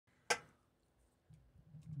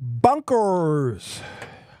Bunkers.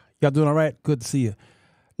 Y'all doing all right? Good to see you.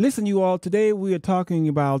 Listen, you all, today we are talking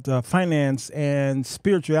about finance and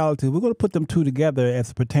spirituality. We're going to put them two together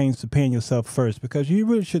as it pertains to paying yourself first, because you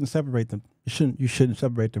really shouldn't separate them. You shouldn't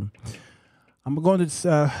separate them. I'm going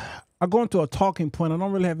to I'll go into a talking point. I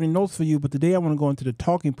don't really have any notes for you, but today I want to go into the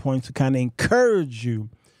talking points to kind of encourage you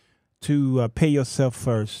to pay yourself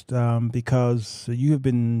first, because you have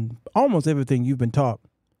been, almost everything you've been taught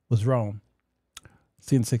was wrong.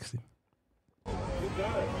 See you in 60. You're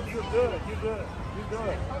good.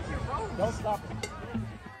 Don't stop.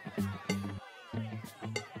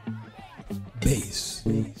 Bass.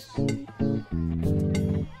 It's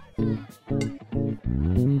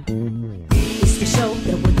the show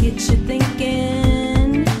that will get you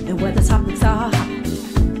thinking, and where the topics are hot.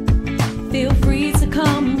 Feel free to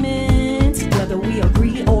comment whether we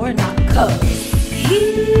agree or not, 'cause he's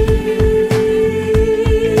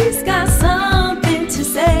got something to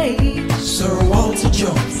say. Sirwalterj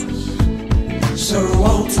Jones.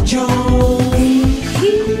 Sirwalterj Jones.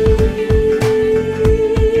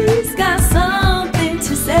 He's got something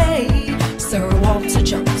to say. Sirwalterj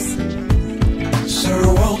Jones.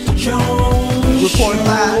 Sirwalterj Jones. Reporting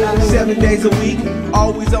live 7 days a week,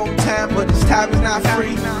 always on time, but his time is not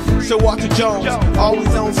free. Sirwalterj Jones,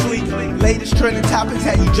 always on fleek. Latest trending topics,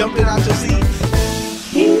 had you jumping out your seat.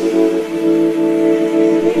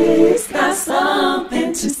 He's got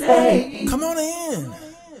something to say. Come on in.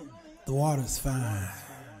 The water's fine.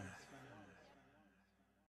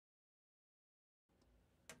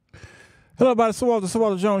 Hello, everybody.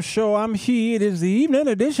 Sirwalterj Jones Show. I'm here. It is the evening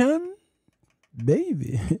edition,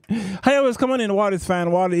 baby. Hey, always come on in. The water is fine.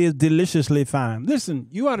 The water is deliciously fine. Listen,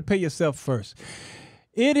 you ought to pay yourself first.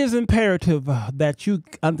 It is imperative that you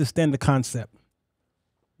understand the concept.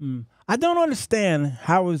 I don't understand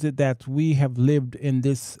how is it that we have lived in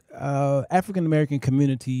this African-American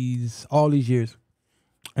communities all these years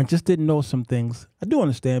and just didn't know some things. I do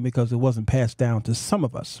understand because it wasn't passed down to some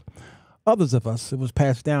of us. Others of us, it was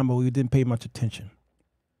passed down, but we didn't pay much attention.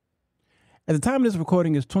 At the time of this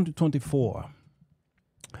recording is 2024.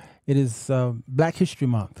 It is Black History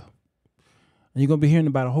Month. And you're going to be hearing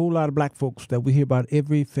about a whole lot of black folks that we hear about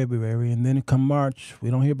every February. And then come March, we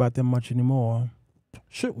don't hear about them much anymore.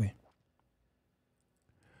 Should we?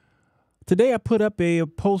 Today I put up a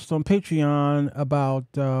post on Patreon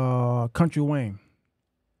about Country Wayne.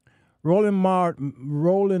 Roland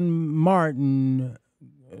Martin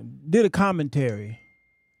did a commentary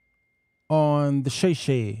on the Shay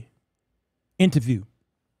Shay interview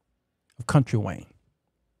of Country Wayne.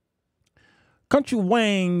 Country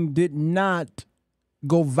Wayne did not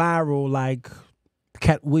go viral like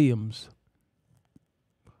Cat Williams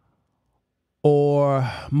or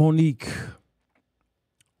Monique.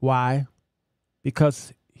 Why?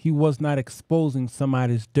 Because he was not exposing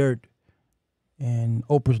somebody's dirt, and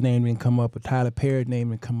Oprah's name didn't come up, or Tyler Perry's name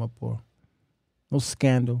didn't come up, or no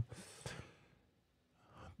scandal.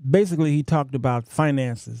 Basically, he talked about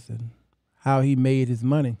finances and how he made his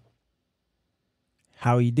money,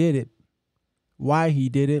 how he did it, why he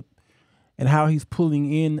did it, and how he's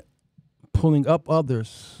pulling up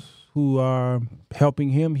others who are helping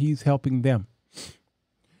him. He's helping them.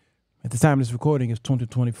 At the time of this recording, it's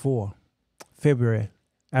 2024, February,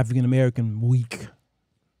 African American Week,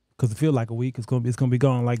 because it feels like a week. It's gonna be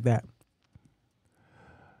gone like that.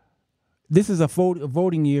 This is a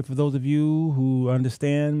voting year for those of you who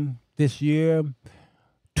understand. This year,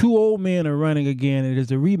 two old men are running again. It is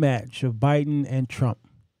a rematch of Biden and Trump.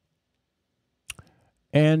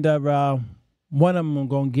 And one of them are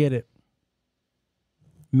going to get it.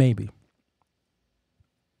 Maybe.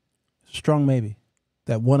 Strong maybe.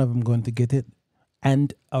 That one of them going to get it.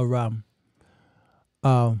 And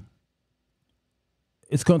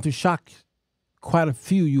it's going to shock quite a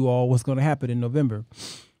few you all what's going to happen in November.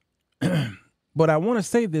 But I want to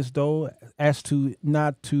say this, though, as to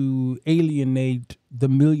not to alienate the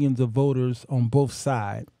millions of voters on both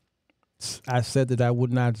sides. I said that I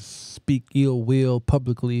would not speak ill will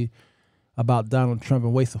publicly about Donald Trump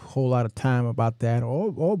and waste a whole lot of time about that,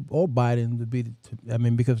 or Biden to be.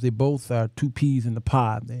 Because they both are two peas in the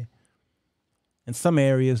pod. In some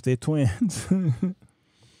areas, they're twins.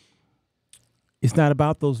 It's not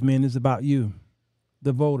about those men. It's about you,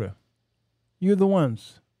 the voter. You're the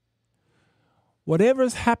ones.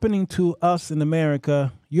 Whatever's happening to us in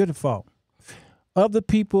America, you're the fault. Of the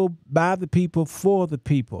people, by the people, for the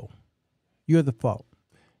people. You're the fault.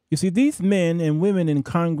 You see, these men and women in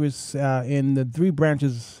Congress, in the three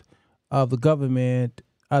branches of the government,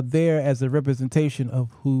 are there as a representation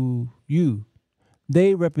of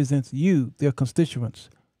they represent you, their constituents.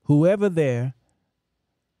 Whoever there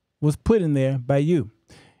was put in there by you.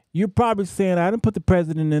 You're probably saying, I didn't put the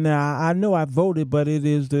president in there. I know I voted, but it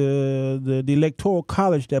is the electoral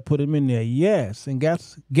college that put him in there. Yes, and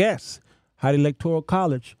guess how the electoral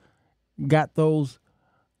college got those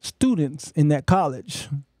students in that college.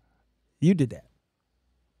 You did that.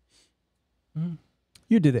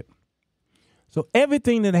 You did it. So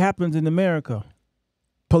everything that happens in America,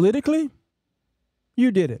 politically,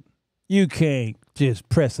 you did it. You can't just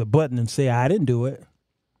press a button and say, I didn't do it.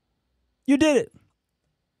 You did it.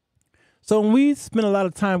 So when we spend a lot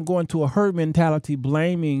of time going to a herd mentality,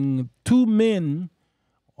 blaming two men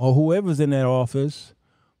or whoever's in that office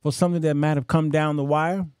for something that might have come down the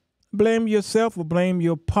wire, blame yourself or blame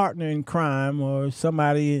your partner in crime or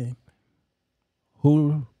somebody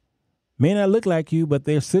who may not look like you, but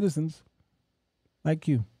they're citizens like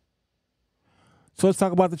you. So let's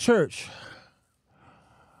talk about the church.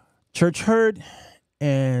 Church hurt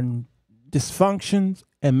and dysfunctions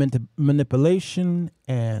and manipulation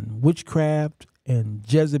and witchcraft and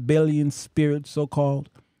Jezebelian spirits, so-called.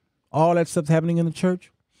 All that stuff's happening in the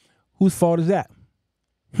church. Whose fault is that?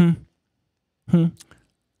 Because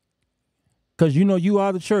you know you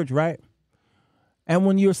are the church, right? And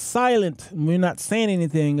when you're silent, when you're not saying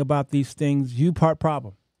anything about these things, you part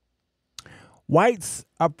problem. Whites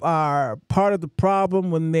are part of the problem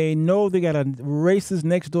when they know they got a racist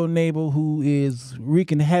next door neighbor who is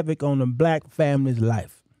wreaking havoc on a black family's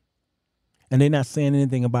life. And they're not saying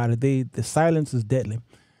anything about it. The silence is deadly.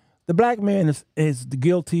 The black man is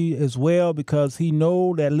guilty as well because he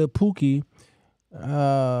know that little Pookie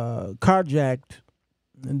carjacked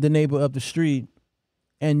the neighbor up the street.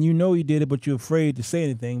 And you know he did it, but you're afraid to say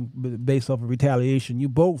anything based off of retaliation. You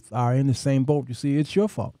both are in the same boat. You see, it's your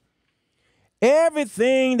fault.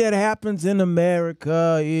 Everything that happens in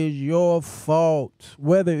America is your fault,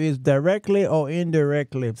 whether it's directly or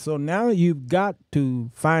indirectly. So now you've got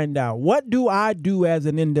to find out, what do I do as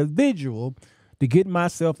an individual to get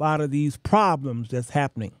myself out of these problems that's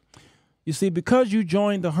happening? You see, because you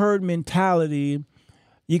joined the herd mentality,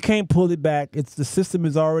 you can't pull it back. The system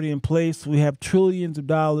is already in place. We have trillions of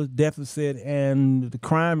dollars deficit, and the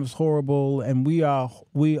crime is horrible. And we are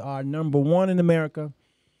number one in America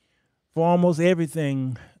for almost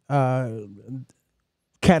everything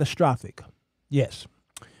catastrophic. Yes.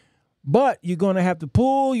 But you're going to have to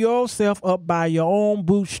pull yourself up by your own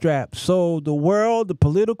bootstraps. So the world, the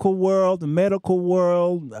political world, the medical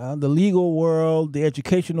world, the legal world, the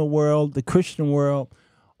educational world, the Christian world,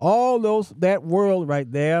 that world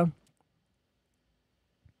right there,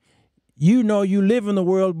 you know you live in the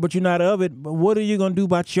world, but you're not of it. But what are you going to do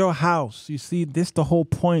about your house? You see, this is the whole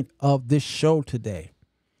point of this show today.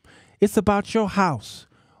 It's about your house.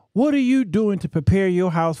 What are you doing to prepare your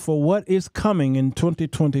house for what is coming in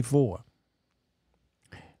 2024?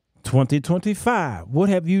 2025, what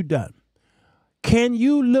have you done? Can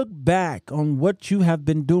you look back on what you have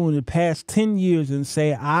been doing the past 10 years and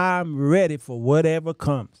say, I'm ready for whatever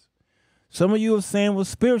comes? Some of you are saying, well,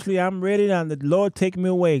 spiritually, I'm ready now. The Lord take me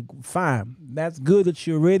away. Fine. That's good that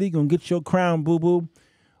you're ready. You're going to get your crown, boo-boo.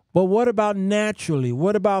 But what about naturally?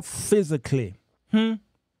 What about physically?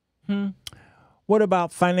 What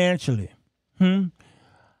about financially?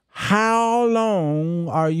 How long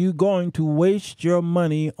are you going to waste your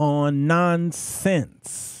money on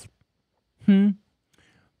nonsense?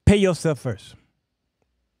 Pay yourself first.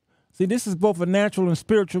 See, this is both a natural and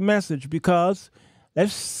spiritual message, because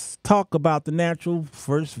let's talk about the natural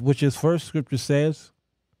first, which is first, Scripture says,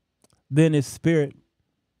 then it's spirit.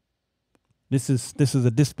 This is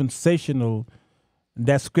a dispensational.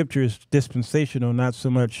 That scripture is dispensational, not so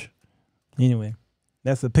much. Anyway,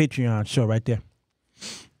 that's a Patreon show right there.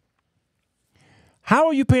 How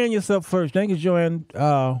are you paying yourself first? Thank you, Joanne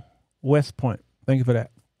West Point. Thank you for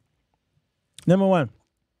that. Number one,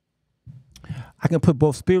 I can put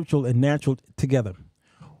both spiritual and natural together.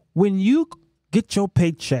 When you get your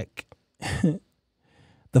paycheck,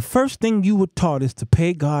 the first thing you were taught is to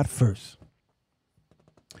pay God first.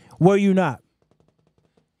 Were you not?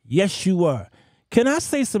 Yes, you were. Can I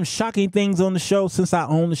say some shocking things on the show since I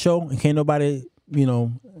own the show and can't nobody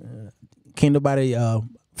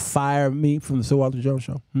fire me from the Sirwalterj Jones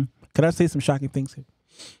show? Can I say some shocking things here?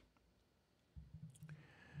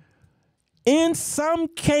 In some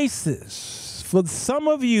cases, for some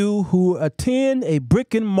of you who attend a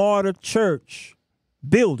brick and mortar church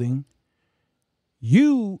building,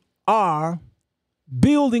 you are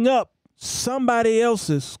building up somebody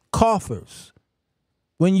else's coffers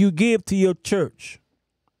when you give to your church.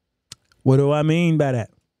 What do I mean by that?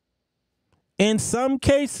 In some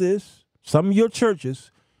cases, some of your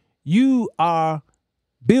churches, you are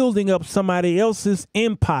building up somebody else's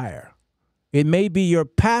empire. It may be your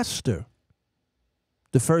pastor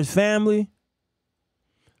the first family,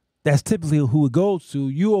 that's typically who it goes to.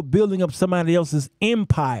 You are building up somebody else's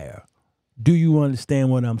empire. Do you understand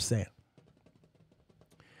what I'm saying?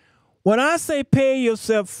 When I say pay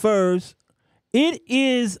yourself first, it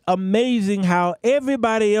is amazing how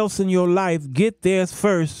everybody else in your life get theirs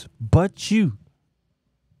first but you.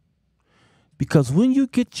 Because when you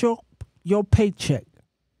get your paycheck,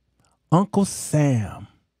 Uncle Sam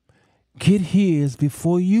get his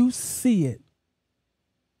before you see it.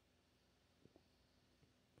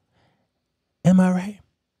 Am I right?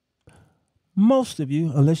 Most of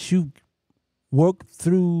you, unless you work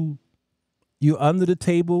through, you're under the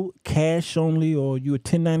table, cash only, or you're a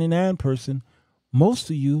 1099 person,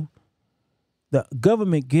 most of you, the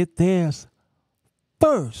government get theirs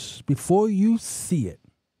first before you see it.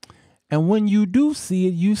 And when you do see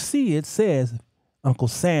it, you see it says Uncle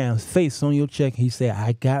Sam's face on your check. He said,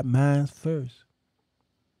 I got mine first.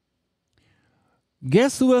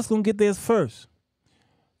 Guess who else going to get theirs first?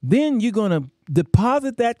 Then you're going to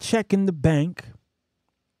deposit that check in the bank.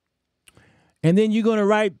 And then you're going to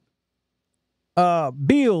write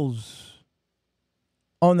bills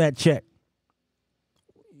on that check.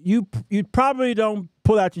 You probably don't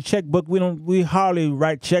pull out your checkbook. We hardly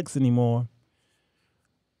write checks anymore.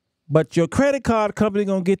 But your credit card company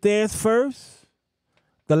going to get theirs first.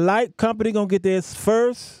 The light company going to get theirs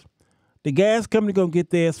first. The gas company going to get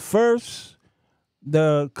theirs first.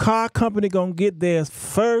 The car company going to get theirs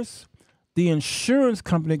first. The insurance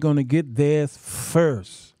company going to get theirs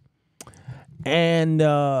first. And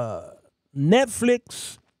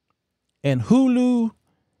Netflix and Hulu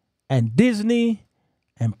and Disney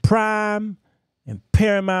and Prime and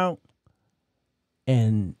Paramount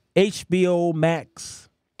and HBO Max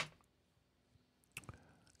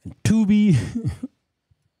and Tubi,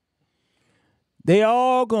 they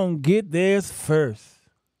all going to get theirs first.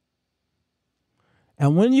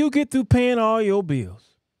 And when you get through paying all your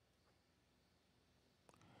bills,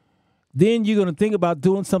 then you're going to think about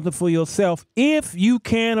doing something for yourself if you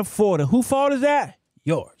can afford it. Whose fault is that?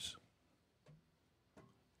 Yours.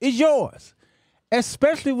 It's yours.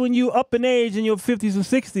 Especially when you're up in age in your 50s and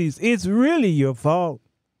 60s. It's really your fault.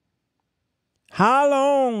 How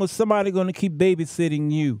long is somebody going to keep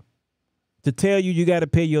babysitting you to tell you got to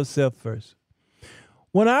pay yourself first?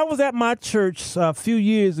 When I was at my church a few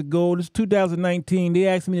years ago, this is 2019, they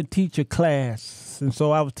asked me to teach a class. And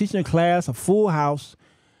so I was teaching a class, a full house,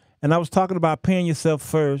 and I was talking about paying yourself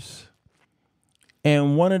first.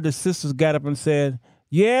 And one of the sisters got up and said,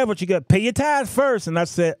 yeah, but you got to pay your tithes first. And I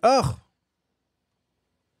said, ugh.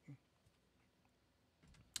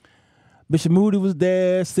 Bishop Moody was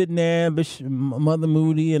there, sitting there, Mother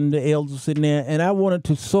Moody and the elders were sitting there, and I wanted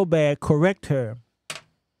to so bad correct her.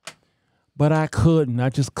 But I couldn't. I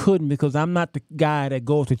just couldn't because I'm not the guy that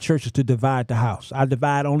goes to churches to divide the house. I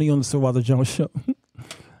divide only on the Sirwalterj show.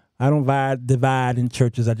 I don't divide in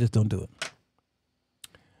churches. I just don't do it.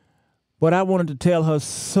 But I wanted to tell her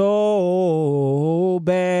so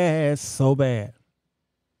bad, so bad.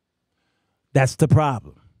 That's the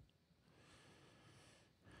problem.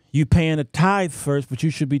 You paying a tithe first, but you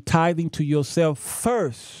should be tithing to yourself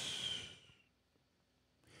first.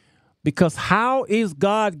 Because how is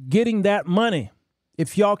God getting that money?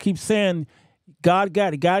 If y'all keep saying God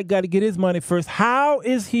got to get his money first. How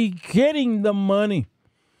is he getting the money?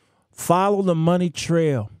 Follow the money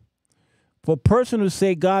trail. For a person who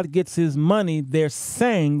say God gets his money, they're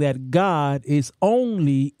saying that God is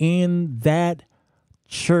only in that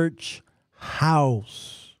church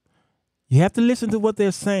house. You have to listen to what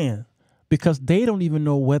they're saying because they don't even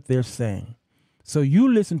know what they're saying. So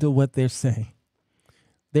you listen to what they're saying.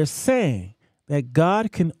 They're saying that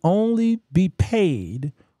God can only be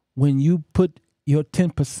paid when you put your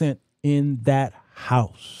 10% in that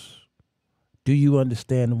house. Do you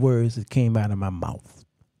understand the words that came out of my mouth?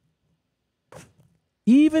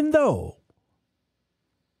 Even though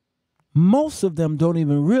most of them don't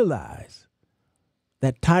even realize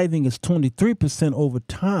that tithing is 23% over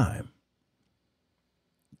time,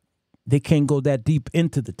 they can't go that deep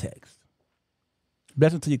into the text.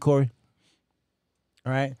 Blessing to you, Corey.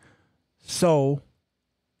 All right. So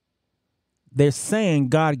they're saying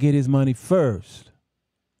God get his money first.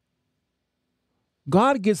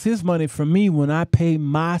 God gets his money from me when I pay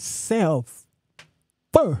myself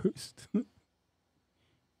first.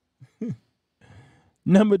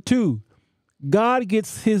 Number two, God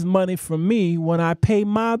gets his money from me when I pay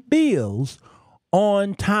my bills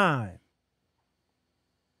on time.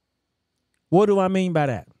 What do I mean by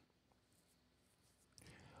that?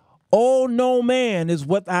 Oh, no man is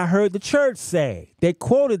what I heard the church say. They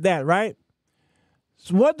quoted that, right?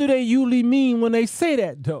 So what do they usually mean when they say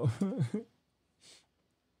that, though?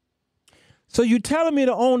 So you telling me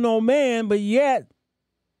to own no man, but yet,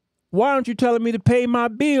 why aren't you telling me to pay my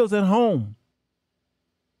bills at home?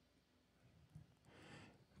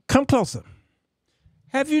 Come closer.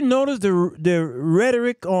 Have you noticed the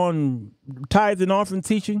rhetoric on tithe and offering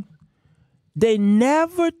teaching? They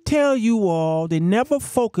never tell you all, they never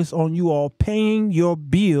focus on you all paying your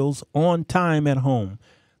bills on time at home.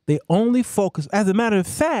 They only focus, as a matter of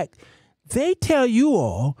fact, they tell you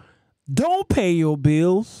all, don't pay your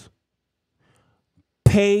bills.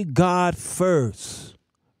 Pay God first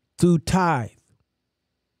through tithe.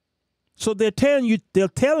 So they're telling you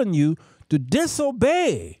to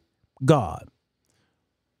disobey God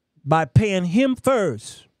by paying him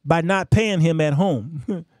first, by not paying him at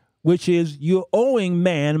home, which is you're owing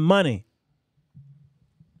man money.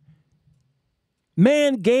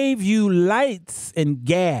 Man gave you lights and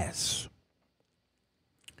gas,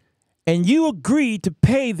 and you agreed to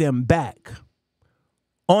pay them back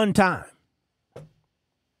on time.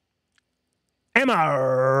 Am I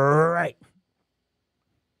right?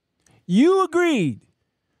 You agreed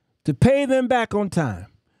to pay them back on time.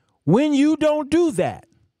 When you don't do that,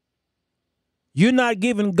 you're not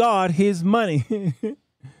giving God his money.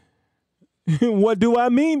 What do I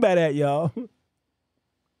mean by that, y'all?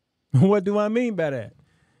 What do I mean by that?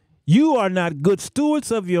 You are not good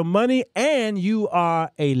stewards of your money, and you are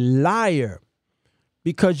a liar,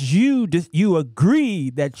 because you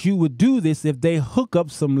agreed that you would do this if they hook up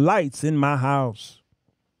some lights in my house.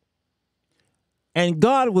 And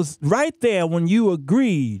God was right there when you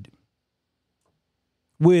agreed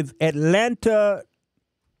with Atlanta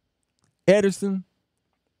Edison,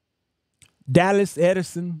 Dallas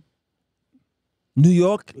Edison, New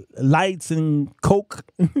York Lights and Coke.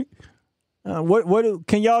 What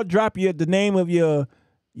can y'all drop the name of your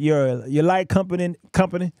light company?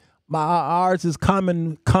 Ours is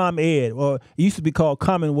ComEd, or it used to be called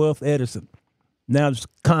Commonwealth Edison. Now it's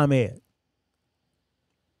ComEd.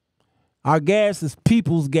 Our gas is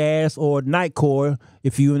People's Gas or Nightcore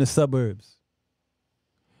if you're in the suburbs.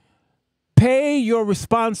 Pay your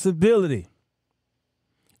responsibility.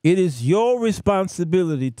 It is your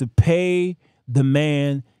responsibility to pay the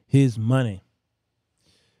man his money.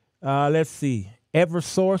 Let's see.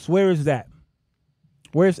 EverSource, where is that?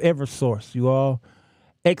 Where's EverSource, you all?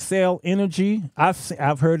 XL Energy.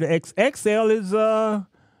 I've heard of XL is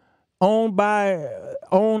owned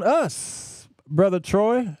us, Brother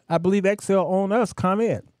Troy. I believe XL owned us,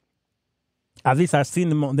 ComEd. At least I've seen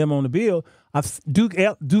them on the bill. Duke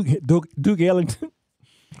Ellington,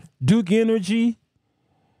 Duke Energy,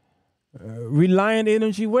 Reliant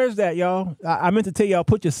Energy. Where's that, y'all? I meant to tell y'all,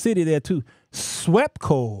 put your city there too.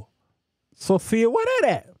 Swepco, Sophia, where that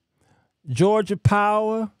at? Georgia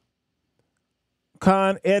Power,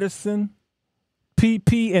 Con Edison,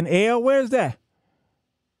 PP and L. Where's that?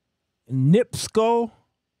 NIPSCO.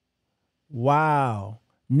 Wow.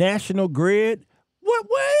 National Grid.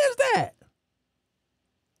 Where is that?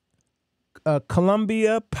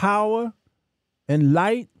 Columbia Power and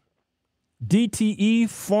Light, DTE,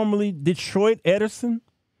 formerly Detroit Edison,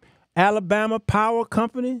 Alabama Power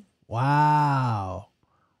Company. Wow.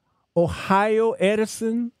 Ohio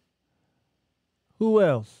Edison. Who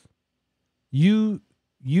else? UGI,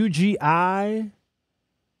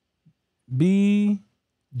 B,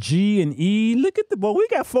 G, and E. Look at we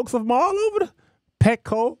got folks from all over the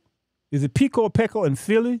Petco. Is it Pico or Petco in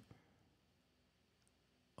Philly?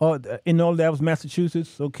 Oh, that was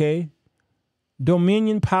Massachusetts. Okay.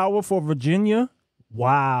 Dominion Power for Virginia.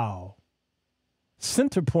 Wow.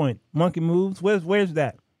 Centerpoint, Monkey Moves. Where's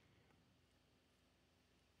that?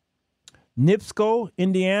 NIPSCO,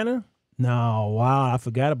 Indiana. No, wow, I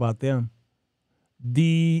forgot about them.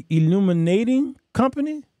 The Illuminating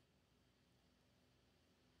Company.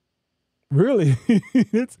 Really?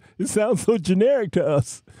 It sounds so generic to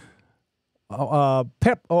us.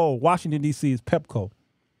 Washington, D.C. is Pepco.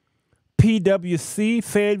 PWC,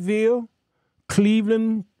 Fayetteville,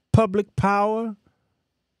 Cleveland Public Power,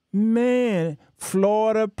 man,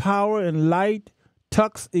 Florida Power and Light,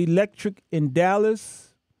 Tux Electric in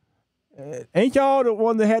Dallas. Ain't y'all the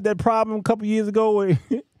one that had that problem a couple years ago where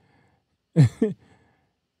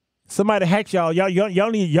somebody hacked y'all?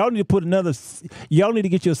 Y'all need to put y'all need to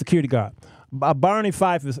get you a security guard. Barney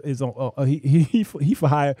Fife is on. He for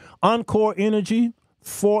hire. Encore Energy,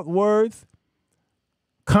 Fort Worth,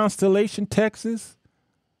 Constellation, Texas.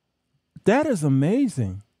 That is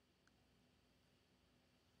amazing.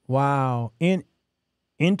 Wow.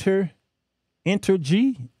 Enter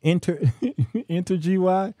GY.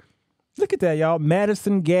 Look at that, y'all.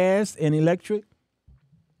 Madison Gas and Electric.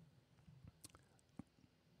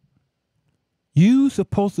 You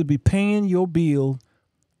supposed to be paying your bill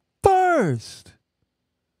worst.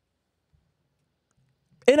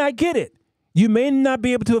 And I get it. You may not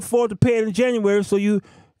be able to afford to pay it in January, so you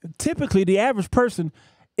typically the average person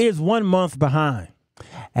is 1 month behind.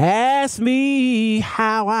 Ask me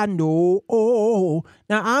how I know. Oh,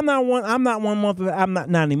 now I'm not 1 month. I'm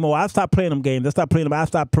not anymore. I stopped playing them games. I stopped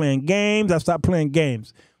playing games. I stopped playing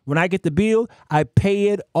games. When I get the bill, I pay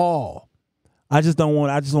it all. I just don't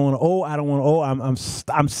want. I just don't want to owe. I don't want to owe.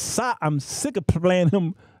 I'm sick of playing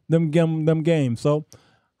them games. So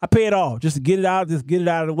I pay it all just to get it out. Just get it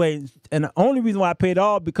out of the way. And the only reason why I pay it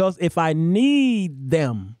all because if I need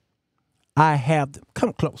them, I have them.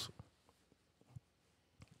 Come close.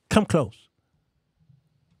 Come close.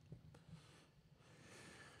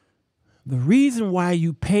 The reason why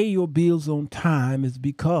you pay your bills on time is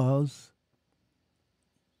because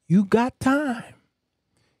you got time.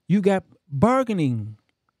 You got bargaining,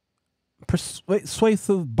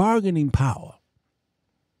 persuasive bargaining power.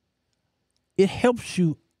 It helps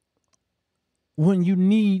you when you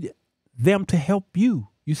need them to help you.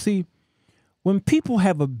 You see, when people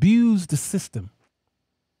have abused the system,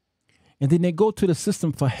 and then they go to the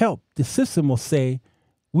system for help, the system will say,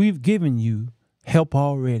 we've given you help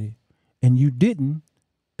already, and you didn't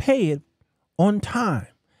pay it on time.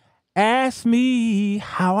 Ask me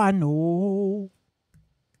how I know.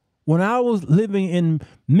 When I was living in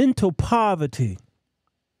mental poverty,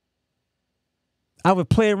 I would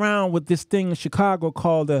play around with this thing in Chicago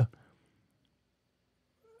called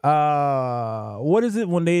what is it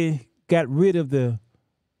when they got rid of the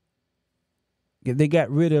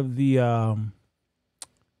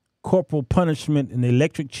corporal punishment and the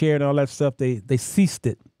electric chair and all that stuff. They ceased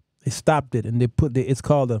it. They stopped it, and they put it's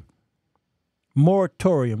called a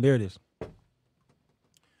moratorium. There it is.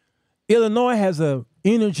 Illinois has a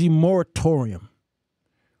energy moratorium,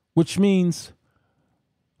 which means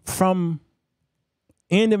from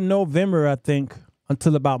end of November, I think,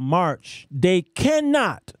 until about March, they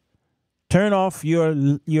cannot turn off your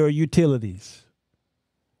utilities.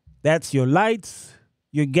 That's your lights,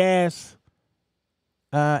 your gas,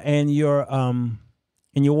 and your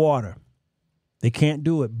water. They can't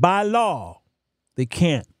do it. By law, they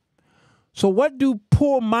can't. So what do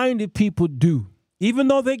poor-minded people do? Even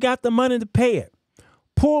though they got the money to pay it,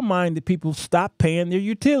 poor-minded people stop paying their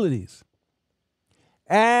utilities.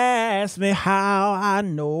 Ask me how I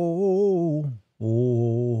know.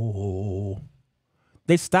 Oh.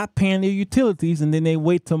 They stop paying their utilities, and then they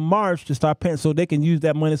wait till March to start paying so they can use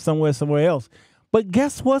that money somewhere else. But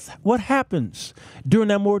guess what happens during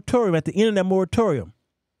that moratorium, at the end of that moratorium?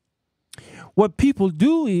 What people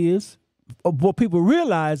do is, what people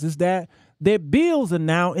realize is that their bills are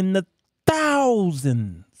now in the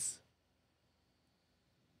thousands.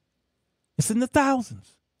 It's in the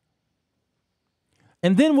thousands.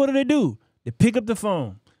 And then what do? They pick up the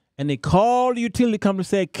phone and they call the utility company and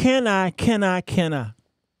say, can I?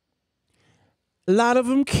 A lot of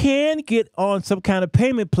them can get on some kind of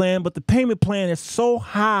payment plan, but the payment plan is so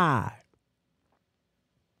high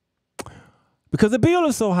because the bill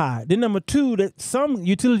is so high. Then number two, that some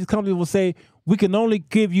utility companies will say, we can only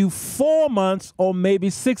give you 4 months or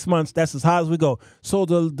maybe 6 months. That's as high as we go. So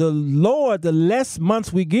the lower, the less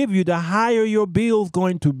months we give you, the higher your bill's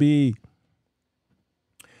going to be.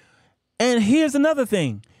 And here's another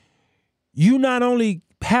thing. You not only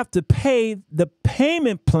have to pay the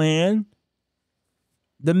payment plan,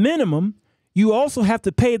 the minimum, you also have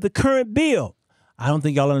to pay the current bill. I don't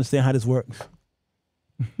think y'all understand how this works.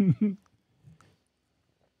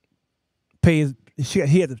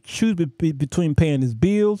 He had to choose between paying his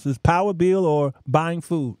bills, his power bill, or buying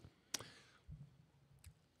food.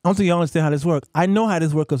 I don't think y'all understand how this works. I know how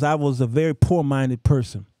this works because I was a very poor-minded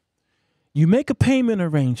person. You make a payment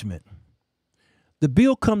arrangement. The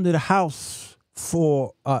bill come to the house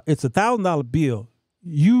for, it's $1,000 bill.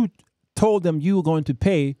 You told them you were going to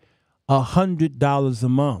pay $100 a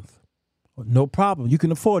month. No problem. You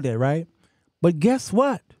can afford that, right? But guess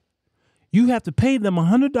what? You have to pay them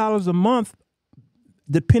 $100 a month.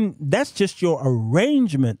 That's just your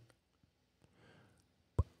arrangement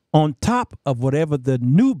on top of whatever the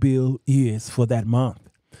new bill is for that month.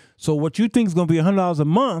 So what you think is going to be $100 a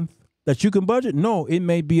month that you can budget? No, it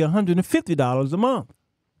may be $150 a month.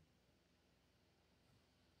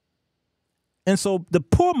 And so the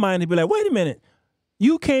poor minded be like, wait a minute,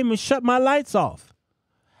 you came and shut my lights off.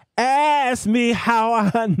 Ask me how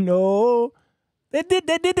I know. They did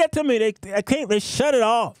that to me. They shut it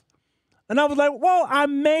off. And I was like, whoa, I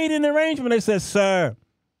made an arrangement. They said, sir,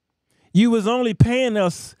 you was only paying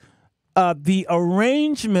us the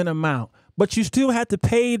arrangement amount, but you still have to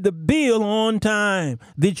pay the bill on time.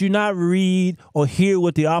 Did you not read or hear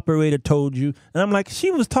what the operator told you? And I'm like, she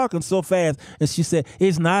was talking so fast. And she said,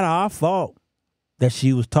 it's not our fault that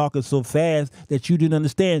she was talking so fast that you didn't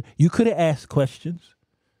understand. You could have asked questions.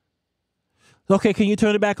 Okay, can you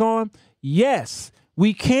turn it back on? Yes,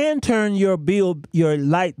 we can turn your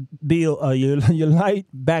light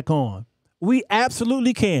back on. We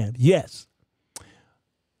absolutely can. Yes.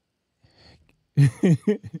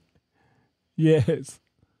 Yes.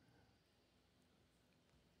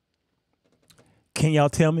 Can y'all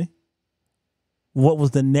tell me what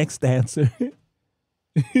was the next answer?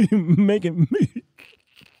 Making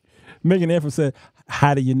effort said,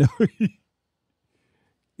 how do you know?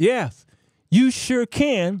 Yes, you sure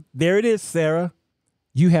can. There it is, Sarah.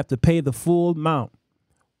 You have to pay the full amount.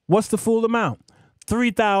 What's the full amount?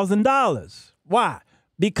 $3,000. Why?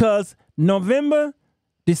 Because November,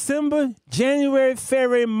 December, January,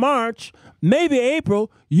 February, March, maybe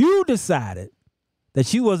April, you decided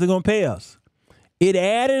that you wasn't going to pay us. It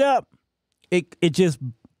added up. It just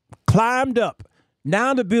climbed up.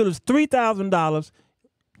 Now the bill is $3,000.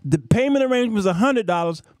 The payment arrangement is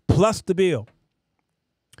 $100 plus the bill.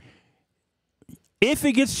 If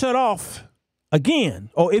it gets shut off again,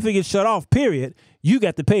 or if it gets shut off, period, you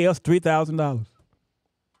got to pay us $3,000.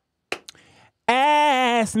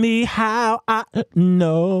 Ask me how I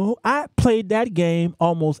know. I played that game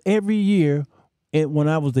almost every year when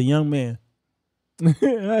I was a young man.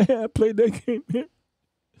 I played that game.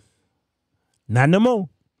 Not no more.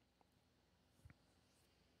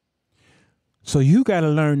 So you got to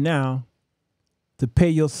learn now to pay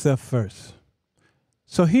yourself first.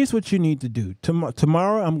 So here's what you need to do.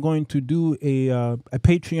 Tomorrow I'm going to do a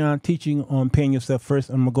Patreon teaching on paying yourself first.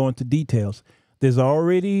 I'm going to go into details. There's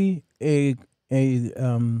already we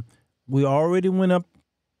already went up.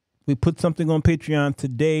 We put something on Patreon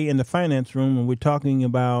today in the finance room, and we're talking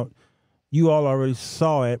about, you all already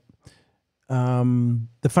saw it,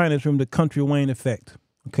 the finance room, the Country Wayne effect.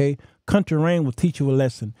 Okay, Country Wayne will teach you a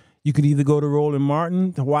lesson. You could either go to Roland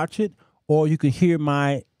Martin to watch it, or you could hear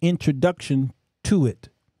my introduction to it.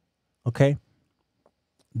 Okay,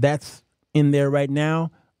 that's in there right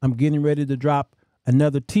now. I'm getting ready to drop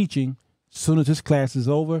another teaching as soon as this class is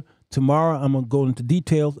over. Tomorrow I'm gonna go into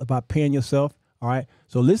details about paying yourself. All right,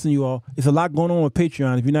 so listen, you all, it's a lot going on with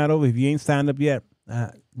Patreon. If you're not over, if you ain't signed up yet,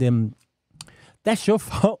 then that's your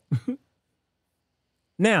fault.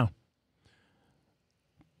 Now,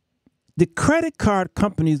 the credit card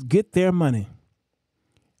companies get their money,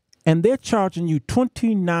 and they're charging you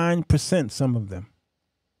 29%, some of them.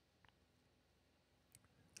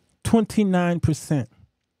 29%.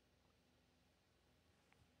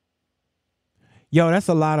 Yo, that's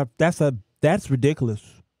a lot of, that's ridiculous.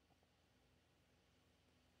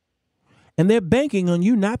 And they're banking on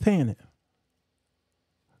you not paying it,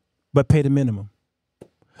 but pay the minimum.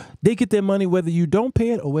 They get their money whether you don't pay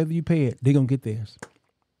it or whether you pay it. They're going to get theirs.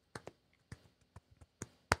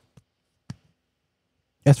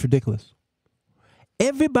 That's ridiculous.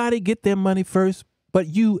 Everybody get their money first, but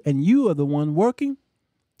you, and you are the one working.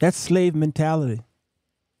 That's slave mentality.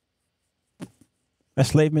 That's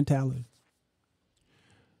slave mentality.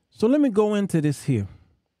 So let me go into this here.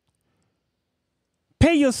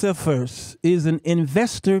 Pay yourself first is an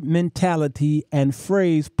investor mentality and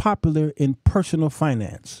phrase popular in personal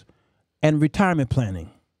finance and retirement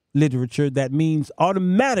planning literature that means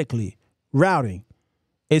automatically routing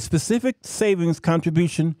a specific savings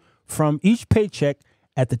contribution from each paycheck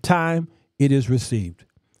at the time it is received.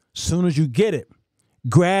 Soon as you get it,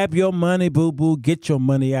 grab your money, boo-boo, get your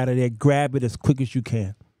money out of there, grab it as quick as you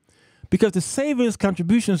can. Because the savings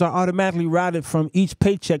contributions are automatically routed from each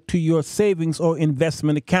paycheck to your savings or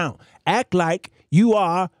investment account. Act like you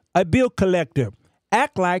are a bill collector.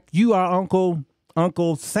 Act like you are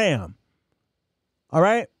Uncle Sam. All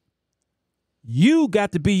right? You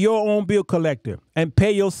got to be your own bill collector and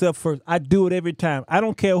pay yourself first. I do it every time. I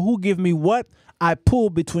don't care who give me what. I pull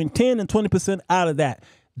between 10 and 20% out of that.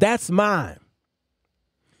 That's mine.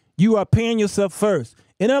 You are paying yourself first.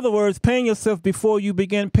 In other words, paying yourself before you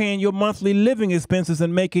begin paying your monthly living expenses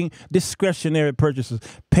and making discretionary purchases.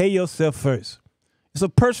 Pay yourself first. It's a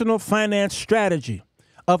personal finance strategy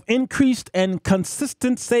of increased and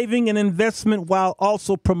consistent saving and investment while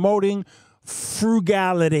also promoting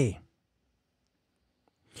frugality.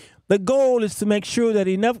 The goal is to make sure that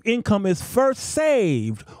enough income is first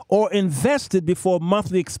saved or invested before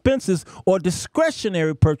monthly expenses or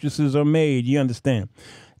discretionary purchases are made. You understand?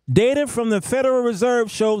 Data from the Federal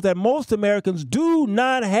Reserve shows that most Americans do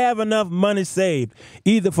not have enough money saved,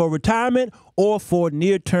 either for retirement or for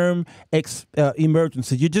near-term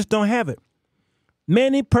emergencies. You just don't have it.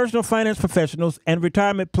 Many personal finance professionals and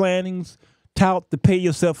retirement plannings tout the Pay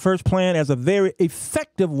Yourself First plan as a very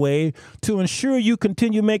effective way to ensure you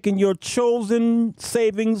continue making your chosen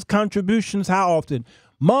savings contributions. How often?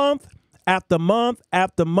 Month after month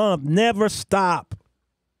after month. Never stop.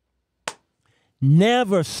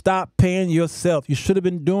 Never stop paying yourself. You should have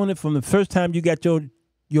been doing it from the first time you got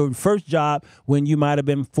your first job when you might have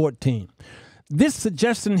been 14. This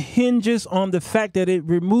suggestion hinges on the fact that it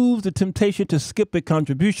removes the temptation to skip a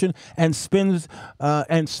contribution and spend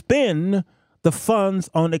the funds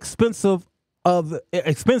on expenses,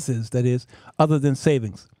 that is, other than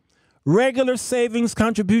savings. Regular savings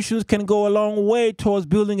contributions can go a long way towards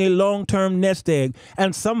building a long-term nest egg,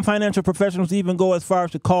 and some financial professionals even go as far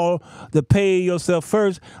as to call the Pay Yourself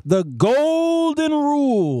First the golden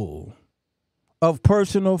rule of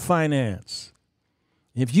personal finance.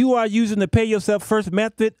 If you are using the Pay Yourself First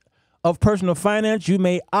method of personal finance, you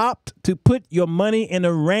may opt to put your money in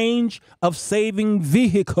a range of saving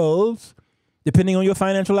vehicles, depending on your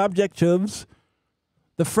financial objectives.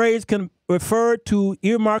 The phrase can refer to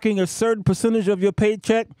earmarking a certain percentage of your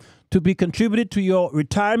paycheck to be contributed to your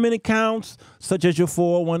retirement accounts, such as your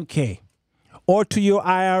 401k, or to your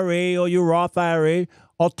IRA or your Roth IRA.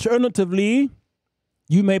 Alternatively,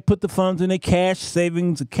 you may put the funds in a cash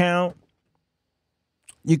savings account.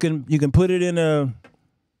 You can put it in a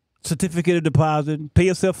certificate of deposit. Pay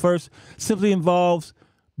Yourself First simply involves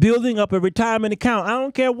building up a retirement account. I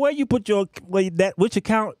don't care where you put which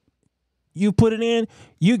account you put it in,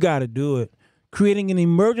 you got to do it. Creating an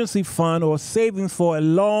emergency fund or savings for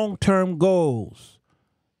long-term goals.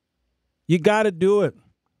 You got to do it.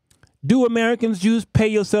 Do Americans use Pay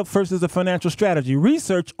Yourself First as a financial strategy?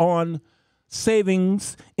 Research on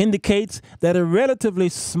savings indicates that a relatively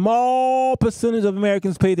small percentage of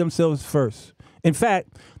Americans pay themselves first. In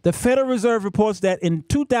fact, the Federal Reserve reports that in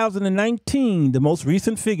 2019, the most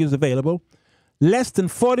recent figures available, less than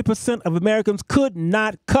 40% of Americans could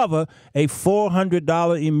not cover a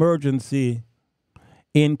 $400 emergency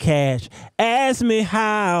in cash. Ask me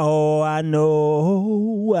how I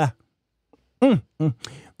know.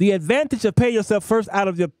 The advantage of Pay Yourself First out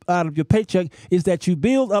of your paycheck is that you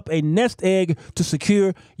build up a nest egg to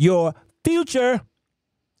secure your future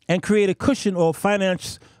and create a cushion or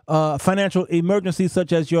financial emergencies,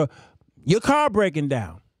 such as your car breaking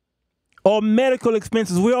down or medical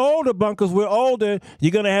expenses. We're older, bunkers. We're older.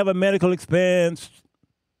 You're gonna have a medical expense,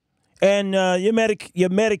 and your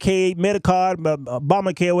Medicaid, Medicard,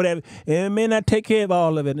 Obamacare, whatever. It may not take care of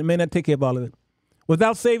all of it.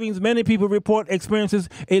 Without savings, many people report experiences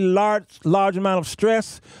a large amount of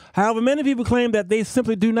stress. However, many people claim that they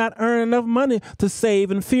simply do not earn enough money to save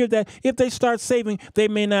and fear that if they start saving, they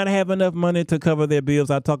may not have enough money to cover their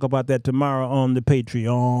bills. I'll talk about that tomorrow on the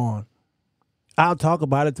Patreon. I'll talk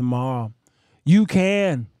about it tomorrow. You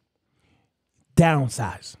can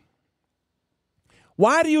downsize.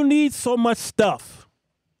 Why do you need so much stuff?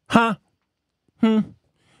 Huh? When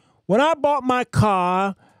I bought my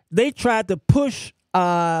car, they tried to push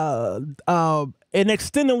an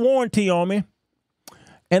extended warranty on me,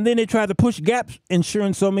 and then they tried to push gap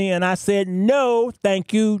insurance on me, and I said, no,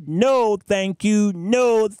 thank you, no, thank you,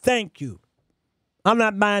 no, thank you. I'm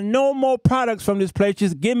not buying no more products from this place.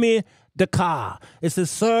 Just give me the car. It says,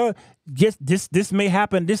 sir, just this may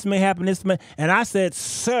happen, this may happen, this may. And I said,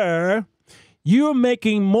 sir, you're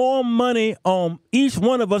making more money on each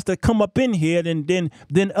one of us that come up in here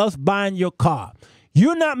than us buying your car.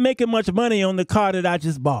 You're not making much money on the car that I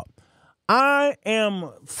just bought. I am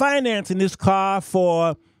financing this car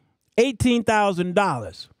for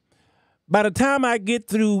 $18,000. By the time I get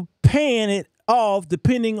through paying it off,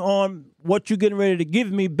 depending on what you're getting ready to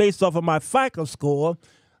give me based off of my FICO score,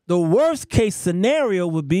 the worst case scenario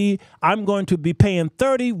would be I'm going to be paying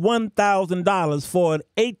 $31,000 for an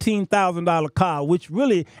 $18,000 car, which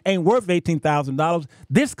really ain't worth $18,000.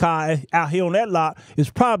 This car out here on that lot is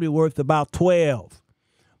probably worth about $12,000.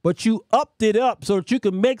 But you upped it up so that you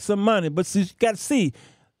can make some money. But you got to see,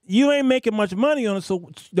 you ain't making much money on it. So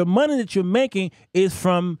the money that you're making is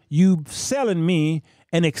from you selling me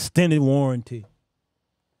an extended warranty.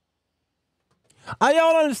 Are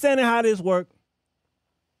y'all understanding how this works?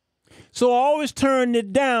 So I always turn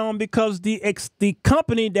it down because the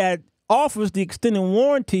company that offers the extended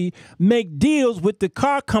warranty make deals with the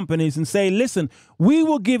car companies and say, listen, we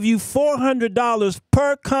will give you $400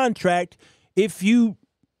 per contract if you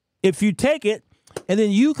take it, and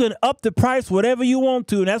then you can up the price whatever you want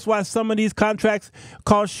to. And that's why some of these contracts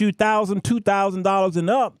cost you $1,000, $2,000 and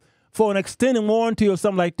up for an extended warranty or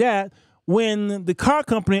something like that, when the car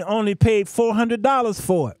company only paid $400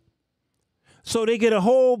 for it. So they get a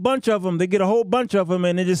whole bunch of them.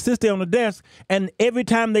 And it just sits there on the desk. And every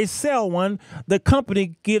time they sell one, the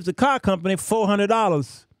company gives the car company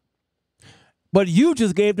 $400. But you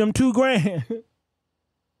just gave them $2,000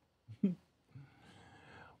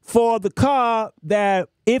 for the car that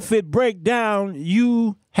if it break down,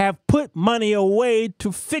 you have put money away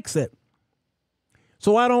to fix it.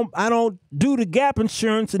 So I don't do the gap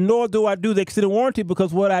insurance, and nor do I do the extended warranty,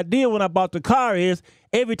 because what I did when I bought the car is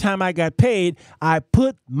every time I got paid, I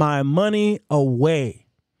put my money away.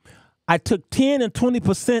 I took 10 and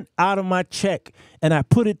 20% out of my check and I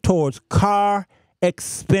put it towards car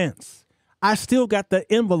expense. I still got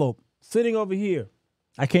the envelope sitting over here.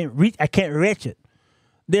 I can't reach it.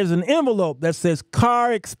 There's an envelope that says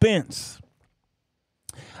car expense.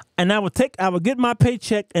 And I would get my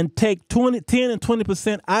paycheck and take 10 and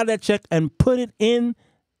 20% out of that check and put it in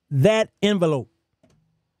that envelope.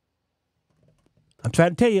 I'm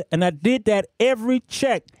trying to tell you, and I did that every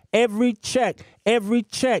check. And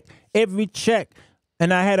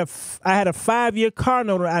I had a 5-year car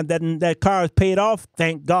note. That car is paid off,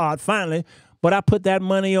 thank God, finally. But I put that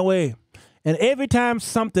money away. And every time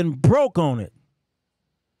something broke on it,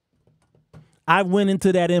 I went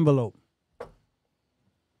into that envelope.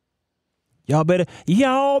 Y'all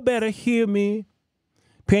better hear me.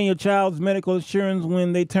 Paying your child's medical insurance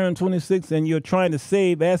when they turn 26 and you're trying to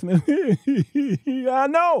save. Ask me. I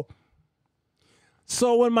know.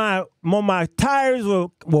 So when my tires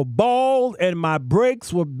were bald and my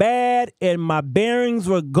brakes were bad and my bearings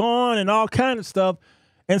were gone and all kind of stuff,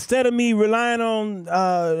 instead of me relying on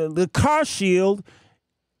the car shield,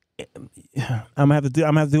 I'm gonna have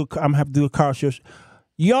to do a car shield.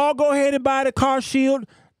 Y'all go ahead and buy the car shield.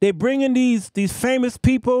 They bring in these famous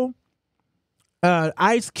people,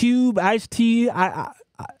 Ice Cube, Ice T,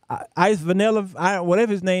 Ice Vanilla,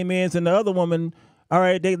 whatever his name is, and the other woman. All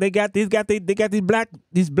right, they got these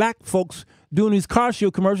black folks doing these car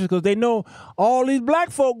shield commercials because they know all these black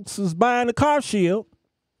folks is buying the car shield,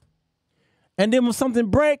 and then when something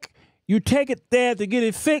break, you take it there to get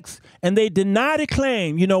it fixed, and they deny the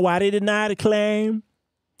claim. You know why they deny the claim?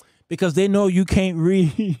 Because they know you can't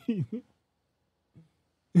read.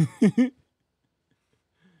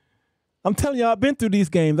 I'm telling you, I've been through these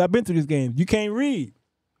games. You can't read.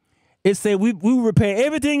 It said we repair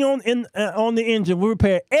everything on the engine. We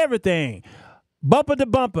repair everything, bumper to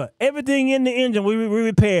bumper, everything in the engine. We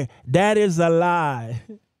repair. That is a lie.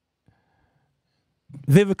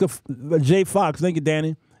 Vivica J. Fox, thank you,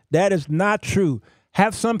 Danny. That is not true.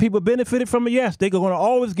 Have some people benefited from it? Yes. They're going to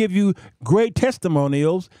always give you great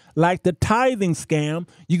testimonials, like the tithing scam.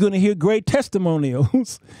 You're going to hear great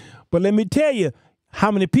testimonials. But let me tell you, how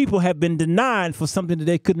many people have been denied for something that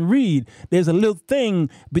they couldn't read. There's a little thing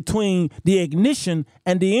between the ignition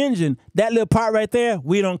and the engine. That little part right there,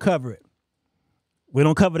 we don't cover it. We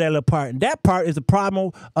don't cover that little part. And that part is the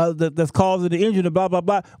problem that's causing the engine and blah, blah,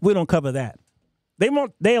 blah. We don't cover that.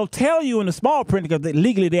 They'll tell you in the small print because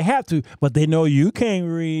legally they have to, but they know you can't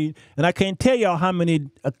read. And I can't tell y'all how many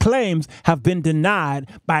claims have been denied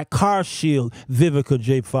by Car Shield, Vivica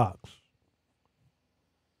J. Fox.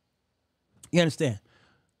 You understand?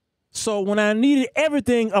 So when I needed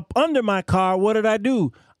everything up under my car, what did I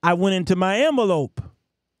do? I went into my envelope.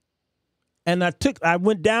 And I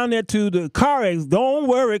went down there to the Car X. Don't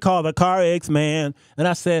worry, call the Car X man. And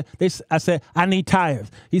I said, I need tires.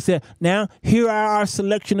 He said, now here are our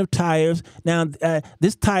selection of tires. Now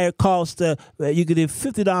this tire costs you could get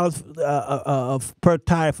 $50 per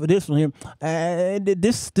tire for this one here.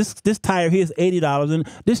 This tire here is $80, and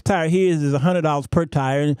this tire here is $100 per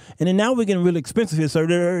tire. And then now we're getting really expensive here.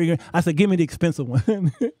 So I said, give me the expensive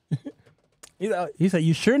one. He said,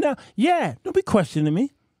 you sure now? Yeah, don't be questioning me.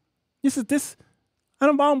 I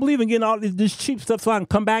don't believe in getting all this cheap stuff so I can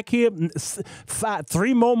come back here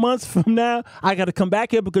 3 more months from now. I got to come back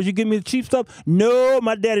here because you give me the cheap stuff. No,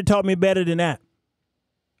 my daddy taught me better than that.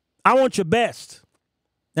 I want your best.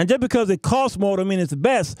 And just because it costs more don't mean it's the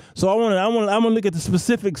best. So I want to look at the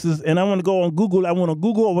specifics, and I want to go on Google. I went on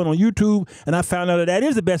YouTube, and I found out that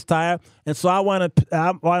is the best tire. And so I wind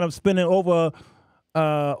up spending over.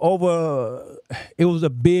 It was a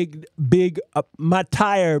big, my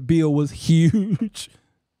tire bill was huge.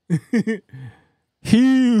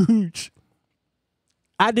 Huge.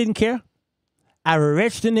 I didn't care. I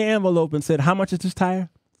reached in the envelope and said, how much is this tire?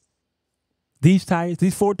 These tires,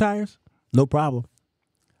 these 4 tires? No problem.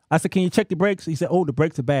 I said, can you check the brakes? He said, oh, the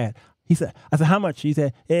brakes are bad. I said, how much? He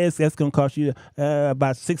said, that's going to cost you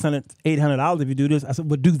about $600, $800 if you do this. I said,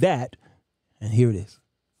 well, do that. And here it is.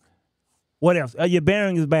 What else? Your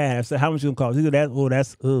bearing is bad. I said, how much is it going to cost? He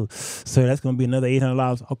said, sir, that's going to be another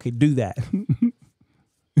 $800. Okay, do that.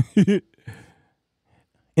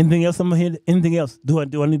 Anything else? Anything else? Do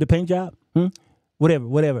I need a paint job?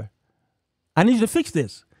 Whatever. I need you to fix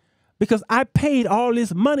this because I paid all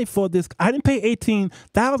this money for this. I didn't pay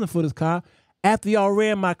 $18,000 for this car. After y'all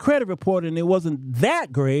ran my credit report and it wasn't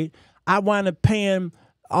that great, I wound up paying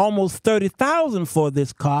almost $30,000 for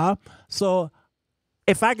this car. So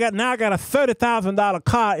if I got a $30,000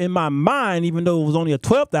 car in my mind, even though it was only a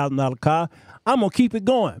 $12,000 car, I'm gonna keep it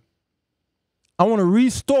going. I want to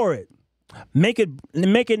restore it, make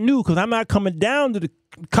it new, because I'm not coming down to the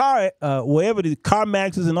car wherever the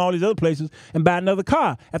CarMaxes and all these other places and buy another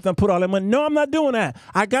car after I put all that money. No, I'm not doing that.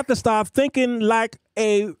 I got to start thinking like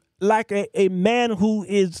a man who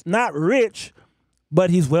is not rich, but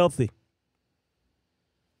he's wealthy.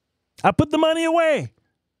 I put the money away.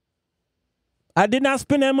 I did not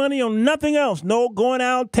spend that money on nothing else. No going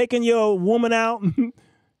out, taking your woman out,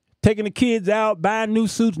 taking the kids out, buying new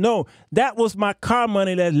suits. No, that was my car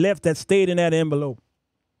money that stayed in that envelope.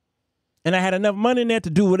 And I had enough money in there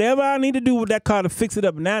to do whatever I need to do with that car to fix it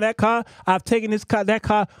up. Now that car, I've taken that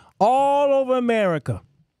car all over America.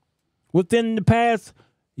 Within the past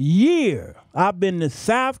year, I've been to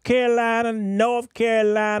South Carolina, North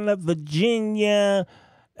Carolina, Virginia,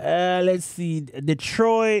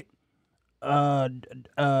 Detroit. Where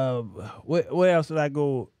else did I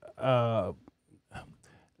go?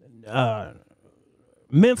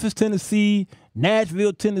 Memphis, Tennessee,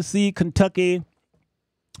 Nashville, Tennessee, Kentucky,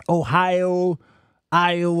 Ohio,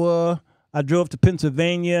 Iowa. I drove to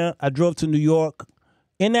Pennsylvania. I drove to New York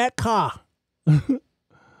in that car.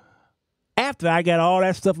 After I got all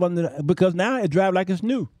that stuff because now it drives like it's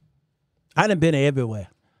new. I done been everywhere.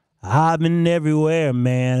 I've been everywhere,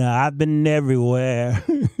 man. I've been everywhere.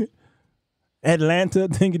 Atlanta,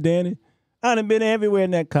 thank you, Danny. I done been everywhere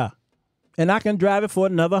in that car. And I can drive it for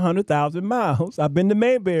another 100,000 miles. I've been to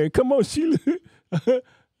Mayberry. Come on, Sheila.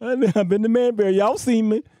 I've been to Mayberry. Y'all seen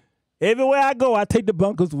me. Everywhere I go, I take the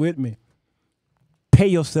bunkers with me. Pay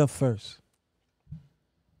yourself first.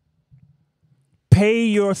 Pay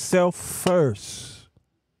yourself first.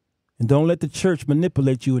 And don't let the church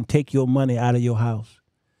manipulate you and take your money out of your house.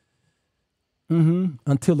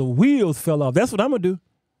 Until the wheels fell off. That's what I'm going to do.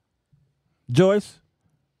 Joyce,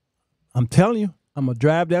 I'm telling you, I'm going to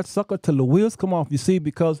drive that sucker till the wheels come off. You see,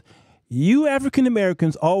 because you African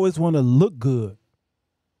Americans always want to look good.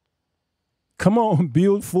 Come on,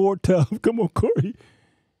 build Ford tough. Come on, Corey.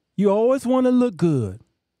 You always want to look good.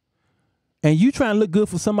 And you trying to look good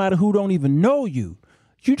for somebody who don't even know you.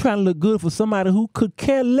 You trying to look good for somebody who could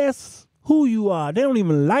care less who you are. They don't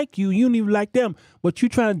even like you. You don't even like them. But you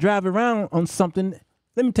trying to drive around on something.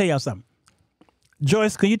 Let me tell y'all something.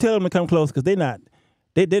 Joyce, can you tell them to come close? Because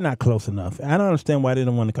they're not close enough. I don't understand why they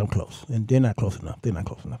don't want to come close. And they're not close enough. They're not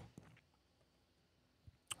close enough.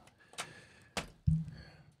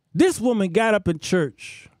 This woman got up in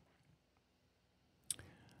church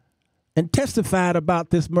and testified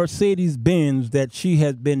about this Mercedes-Benz that she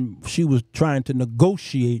was trying to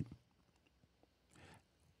negotiate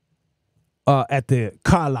at the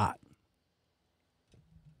car lot.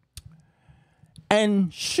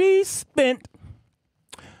 And she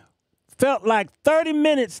felt like 30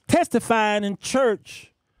 minutes testifying in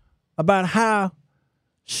church about how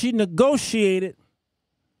she negotiated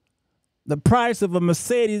the price of a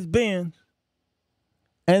Mercedes-Benz,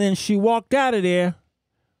 and then she walked out of there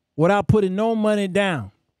without putting no money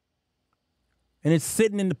down. And it's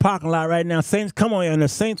sitting in the parking lot right now. Saints, come on, and the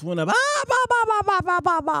Saints went up.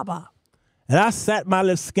 And I sat my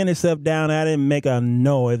little skinny self down. I didn't make a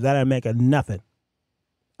noise. I didn't make a nothing.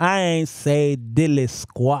 I ain't say diddly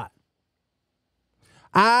squat.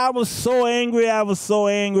 I was so angry.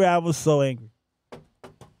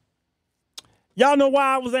 Y'all know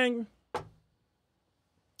why I was angry?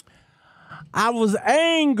 I was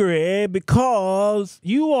angry because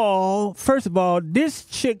you all, first of all, this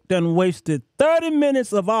chick done wasted 30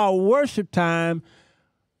 minutes of our worship time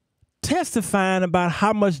testifying about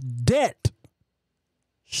how much debt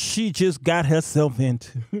she just got herself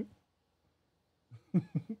into.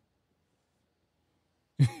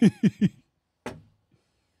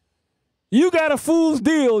 You got a fool's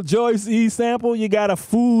deal, Joyce E. Sample. You got a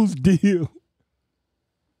fool's deal.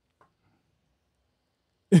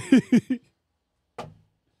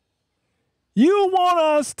 You want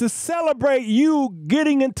us to celebrate you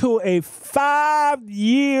getting into a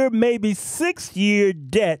 5-year, maybe 6-year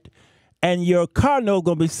debt, and your car note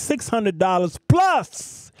gonna be $600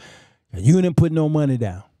 plus. And you didn't put no money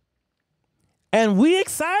down. And we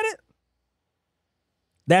excited?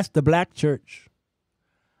 That's the black church.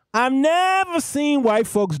 I've never seen white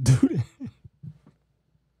folks do that.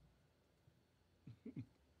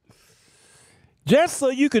 Just so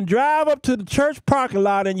you can drive up to the church parking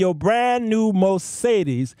lot in your brand new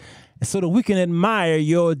Mercedes so that we can admire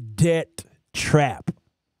your debt trap.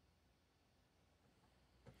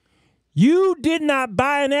 You did not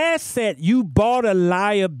buy an asset. You bought a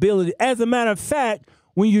liability. As a matter of fact,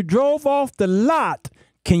 when you drove off the lot,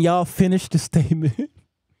 can y'all finish the statement?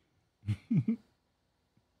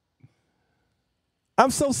 I'm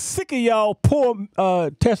so sick of y'all poor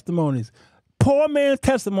testimonies. Poor man's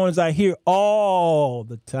testimonies I hear all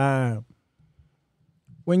the time.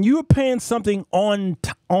 When you're paying something on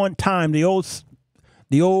time, the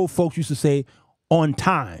old folks used to say on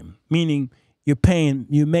time, meaning you're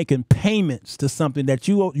making payments to something that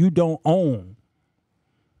you don't own.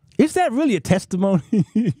 Is that really a testimony?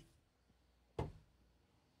 Is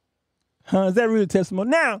that really a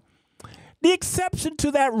testimony? Now, the exception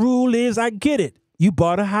to that rule is, I get it. You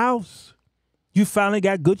bought a house. You finally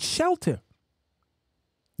got good shelter.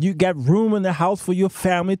 You got room in the house for your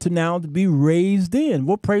family to be raised in.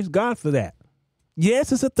 Well, praise God for that.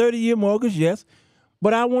 Yes, it's a 30-year mortgage, yes.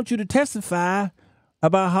 But I want you to testify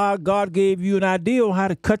about how God gave you an idea on how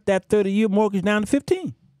to cut that 30-year mortgage down to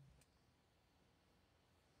 15.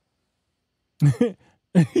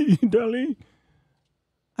 Darlene,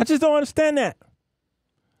 I just don't understand that.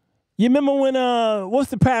 You remember when, what's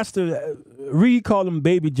the pastor, Reed called him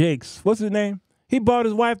Baby Jakes. What's his name? He bought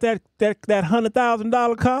his wife that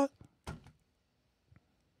 $100,000 car.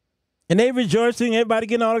 And they rejoicing, everybody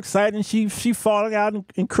getting all excited, and she falling out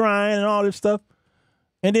and crying and all this stuff.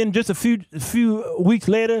 And then just a few weeks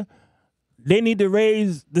later, they need to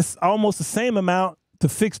raise this almost the same amount to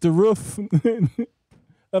fix the roof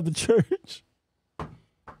of the church.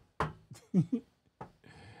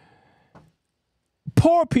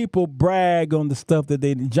 Poor people brag on the stuff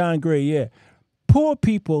that John Gray, yeah. Poor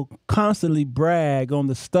people constantly brag on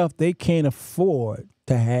the stuff they can't afford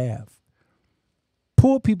to have.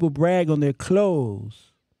 Poor people brag on their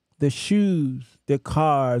clothes, their shoes, their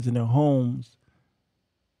cars, and their homes,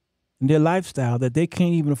 and their lifestyle that they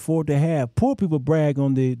can't even afford to have. Poor people brag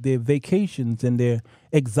on their vacations and their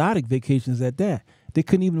exotic vacations at that. They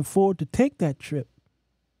couldn't even afford to take that trip.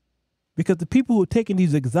 Because the people who are taking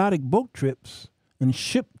these exotic boat trips and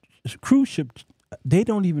cruise ships, they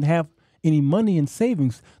don't even have any money in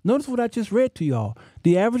savings. Notice what I just read to y'all.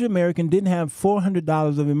 The average American didn't have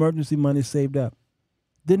 $400 of emergency money saved up.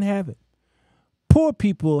 Didn't have it. Poor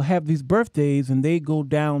people have these birthdays and they go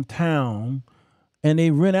downtown and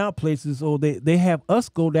they rent out places, or they have us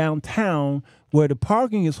go downtown where the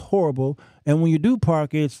parking is horrible, and when you do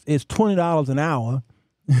park, it's $20 an hour,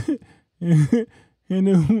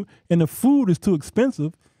 and the food is too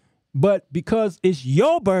expensive. But because it's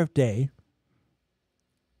your birthday,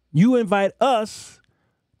 you invite us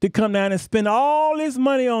to come down and spend all this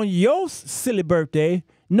money on your silly birthday,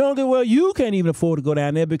 knowing that, well, you can't even afford to go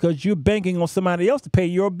down there because you're banking on somebody else to pay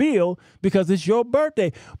your bill because it's your birthday.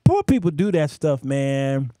 Poor people do that stuff,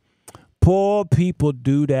 man. Poor people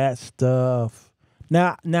do that stuff.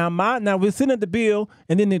 Now we're sitting at the bill,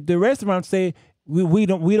 and then the restaurant say we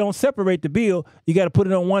don't separate the bill. You got to put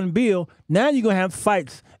it on one bill. Now you're gonna have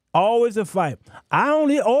fights. Always a fight. I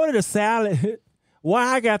only ordered a salad. Why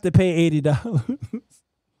I got to pay $80?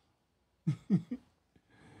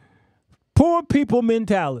 Poor people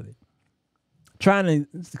mentality. Trying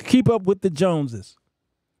to keep up with the Joneses.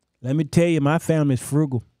 Let me tell you, my family's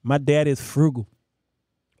frugal. My dad is frugal.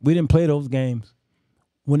 We didn't play those games.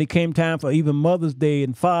 When it came time for even Mother's Day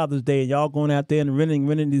and Father's Day, y'all going out there and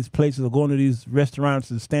renting these places or going to these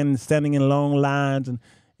restaurants and standing in long lines, and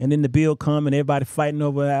then the bill come and everybody fighting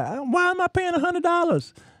over, why am I paying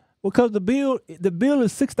 $100? Because the bill is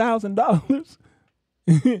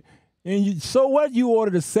 $6,000. And so what? You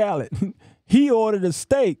ordered a salad. He ordered a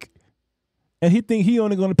steak, and he think he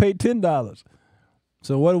only going to pay $10.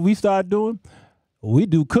 So what do we start doing? We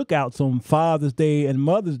do cookouts on Father's Day and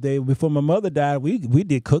Mother's Day. Before my mother died, we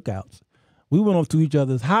did cookouts. We went off to each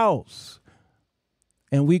other's house,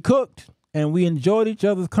 and we cooked, and we enjoyed each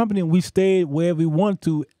other's company, and we stayed where we wanted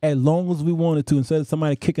to as long as we wanted to, instead of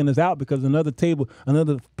somebody kicking us out because another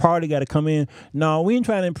party got to come in. No, we ain't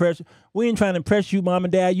trying to impress you. We ain't trying to impress you, Mom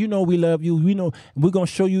and Dad. You know we love you. We know we're going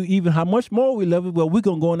to show you even how much more we love you. Well, we're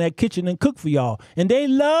going to go in that kitchen and cook for y'all. And they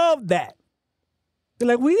love that. They're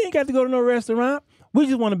like, we ain't got to go to no restaurant. We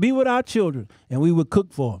just want to be with our children. And we would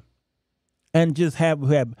cook for them and just have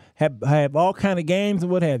all kind of games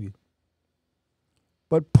and what have you.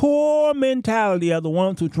 But poor mentality are the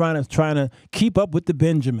ones who trying to keep up with the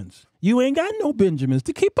Benjamins. You ain't got no Benjamins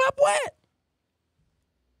to keep up with.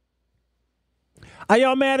 Are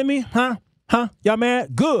y'all mad at me? Huh? Y'all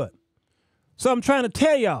mad? Good. So I'm trying to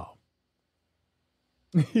tell y'all.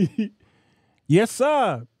 Yes,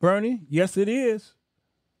 sir, Bernie. Yes, it is.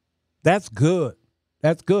 That's good.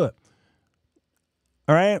 That's good.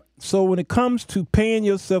 All right. So when it comes to paying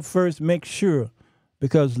yourself first, make sure,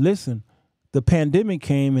 because listen, the pandemic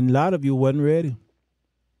came and a lot of you wasn't ready.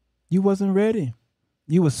 You wasn't ready.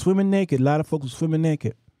 You were swimming naked. A lot of folks were swimming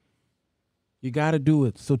naked. You got to do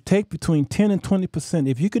it. So take between 10 and 20%.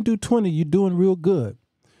 If you can do 20, you're doing real good.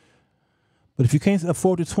 But if you can't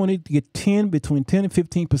afford the 20, get 10, between 10 and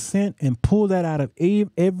 15%, and pull that out of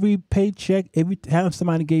every paycheck. Every time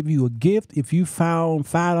somebody gave you a gift, if you found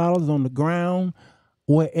 $5 on the ground,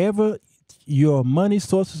 wherever your money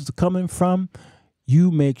sources are coming from,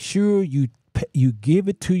 you make sure you give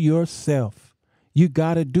it to yourself. You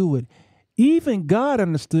got to do it. Even God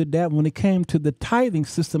understood that when it came to the tithing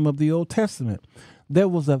system of the Old Testament. There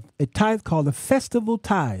was a tithe called a festival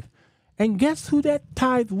tithe. And guess who that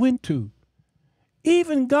tithe went to?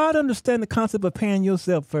 Even God understands the concept of paying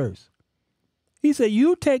yourself first. He said,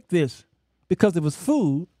 you take this because it was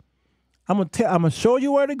food. I'm gonna show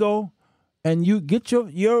you where to go, and you get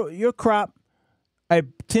your crop,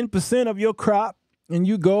 10% of your crop, and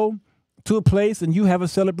you go to a place and you have a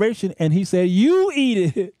celebration. And he said, you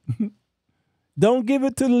eat it. Don't give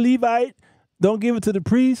it to the Levite. Don't give it to the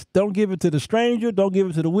priest. Don't give it to the stranger. Don't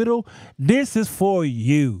give it to the widow. This is for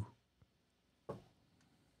you.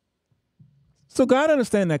 So God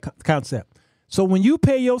understands that concept. So when you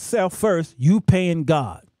pay yourself first, you paying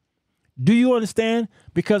God. Do you understand?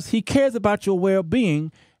 Because he cares about your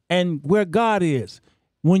well-being and where God is.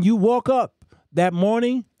 When you woke up that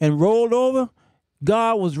morning and rolled over,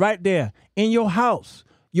 God was right there in your house,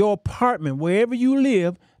 your apartment, wherever you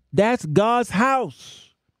live. That's God's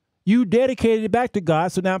house. You dedicated it back to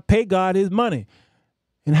God, so now pay God his money.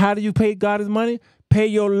 And how do you pay God his money? Pay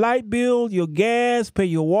your light bill, your gas, pay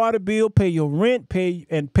your water bill, pay your rent, pay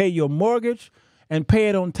your mortgage, and pay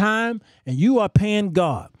it on time. And you are paying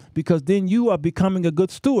God, because then you are becoming a good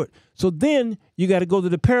steward. So then you got to go to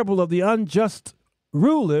the parable of the unjust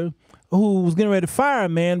ruler who was getting ready to fire a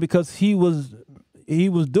man because he was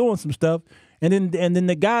doing some stuff. And then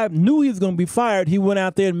the guy knew he was going to be fired. He went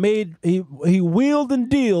out there and he wheeled and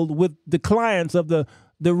dealed with the clients of the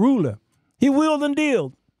ruler. He wheeled and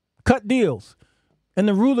dealed, cut deals. And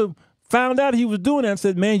the ruler found out he was doing that and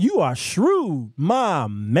said, man, you are shrewd, my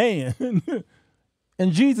man.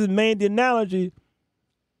 And Jesus made the analogy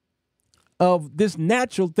of this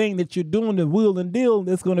natural thing that you're doing, the wheel and deal,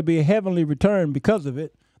 there's going to be a heavenly return because of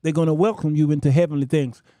it. They're going to welcome you into heavenly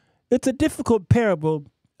things. It's a difficult parable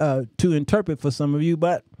to interpret for some of you,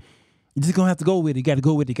 but you're just going to have to go with it. You got to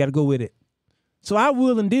go with it. You got to go with it. So I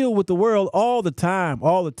will and deal with the world all the time.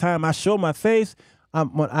 I show my face.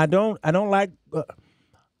 I don't like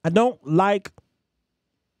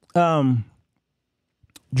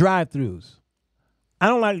drive-throughs. I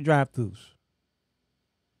don't like drive-throughs.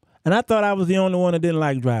 And I thought I was the only one that didn't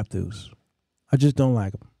like drive-throughs. I just don't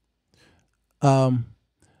like them.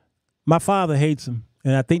 My father hates them,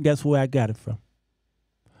 and I think that's where I got it from.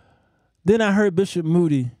 Then I heard Bishop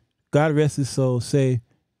Moody, God rest his soul, say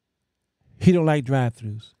he don't like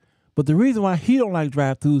drive-throughs. But the reason why he don't like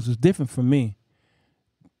drive-throughs is different from me.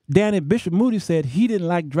 Bishop Moody said he didn't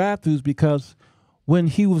like drive-throughs because when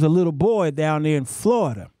he was a little boy down there in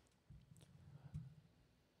Florida,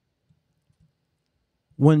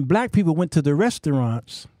 when black people went to the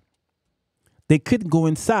restaurants, they couldn't go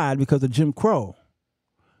inside because of Jim Crow.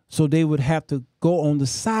 So they would have to go on the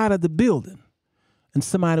side of the building, and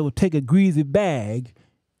somebody would take a greasy bag,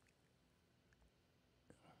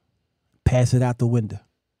 pass it out the window.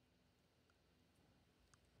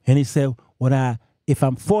 And he said, if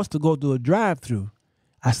I'm forced to go to a drive-through,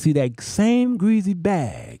 I see that same greasy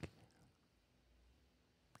bag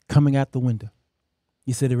coming out the window.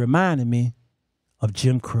 He said, it reminded me of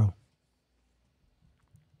Jim Crow.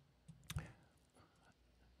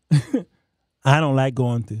 I don't like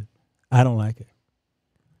going through. I don't like it.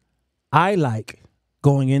 I like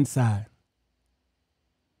going inside.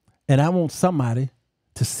 And I want somebody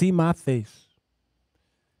to see my face.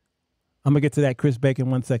 I'm going to get to that Chris Bacon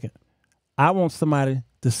in 1 second. I want somebody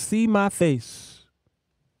to see my face.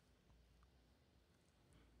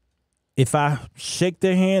 If I shake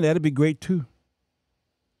their hand, that'd be great too.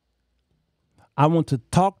 I want to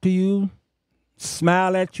talk to you,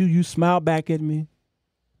 smile at you, you smile back at me.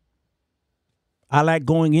 I like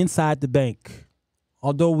going inside the bank.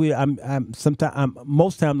 Although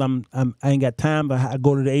most times I ain't got time, but I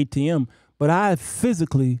go to the ATM. But I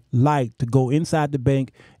physically like to go inside the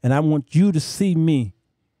bank, and I want you to see me.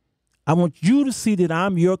 I want you to see that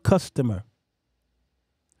I'm your customer,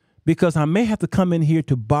 because I may have to come in here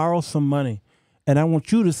to borrow some money, and I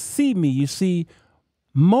want you to see me. You see,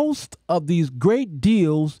 Most of these great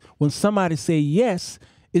deals, when somebody say yes,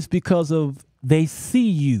 it's because of they see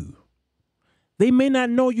you. They may not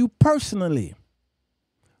know you personally,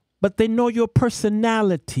 but they know your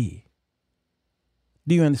personality.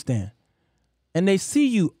 Do you understand? And they see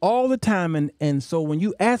you all the time. And so when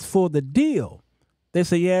you ask for the deal, they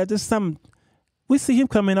say, yeah, there's some, we see him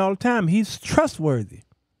come in all the time. He's trustworthy.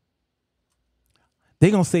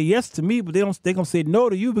 They're going to say yes to me, but they're going to say no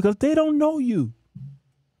to you because they don't know you.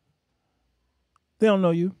 They don't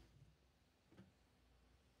know you.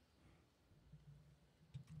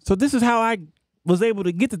 So this is how I was able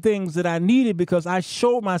to get the things that I needed, because I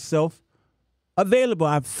showed myself available.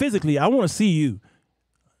 I want to see you.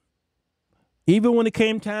 Even when it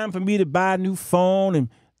came time for me to buy a new phone and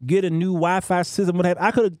get a new Wi-Fi system, whatever,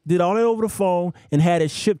 I could have did all that over the phone and had it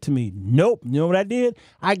shipped to me. Nope. You know what I did?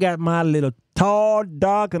 I got my little tall,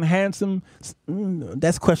 dark, and handsome,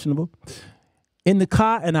 that's questionable, in the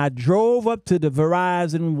car, and I drove up to the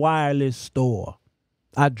Verizon wireless store.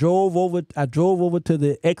 I drove over to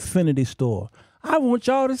the Xfinity store. I want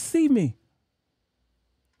y'all to see me.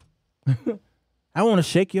 I want to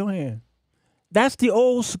shake your hand. That's the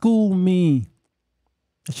old school me.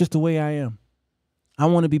 It's just the way I am. I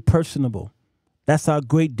want to be personable. That's how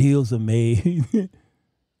great deals are made.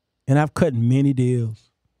 And I've cut many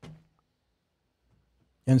deals.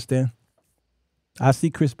 Understand? I see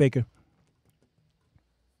Chris Baker.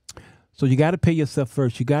 So you got to pay yourself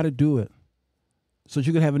first. You got to do it. So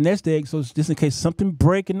you can have a nest egg. So just in case something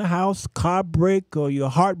break in the house, car break, or your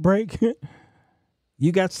heart break,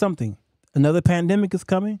 you got something. Another pandemic is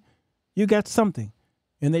coming. You got something.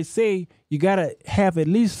 And they say you got to have at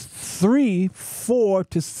least 3, 4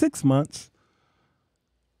 to 6 months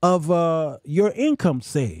of your income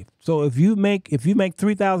saved. So if you make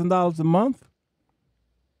 $3,000 a month,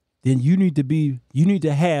 then you need to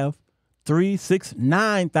have $3,000,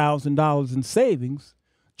 $6,000, $9,000 in savings,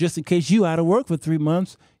 just in case you out of work for 3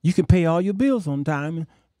 months. You can pay all your bills on time,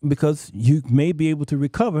 because you may be able to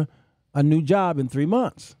recover a new job in 3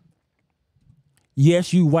 months.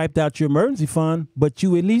 Yes, you wiped out your emergency fund, but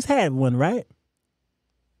you at least had one, right?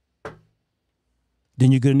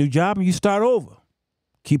 Then you get a new job and you start over.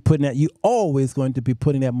 Keep putting that. You're always going to be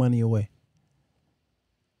putting that money away.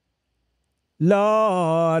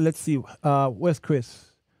 Lord, let's see. Where's Chris?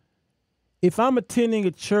 If I'm attending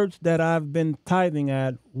a church that I've been tithing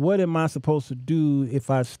at, what am I supposed to do if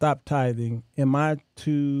I stop tithing? Am I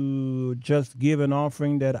to just give an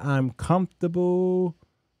offering that I'm comfortable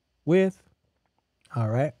with? All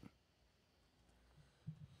right.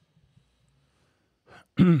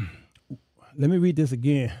 Let me read this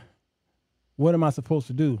again. What am I supposed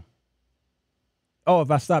to do? Oh, if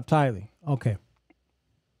I stop tithing. Okay.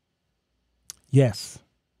 Yes.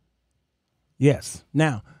 Yes.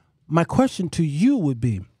 Now, my question to you would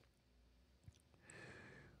be,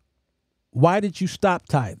 why did you stop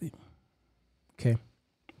tithing? Okay.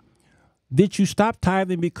 Did you stop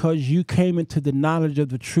tithing because you came into the knowledge of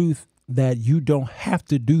the truth that you don't have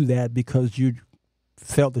to do that because you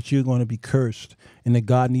felt that you're going to be cursed and that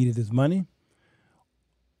God needed his money?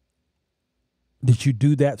 Did you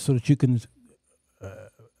do that so that you can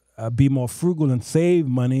be more frugal and save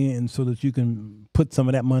money, and so that you can put some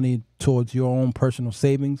of that money towards your own personal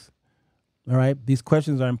savings? All right. These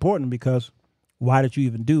questions are important, because why did you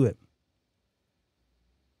even do it?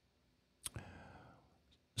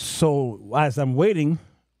 So as I'm waiting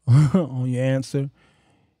on your answer,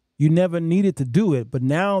 you never needed to do it. But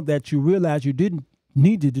now that you realize you didn't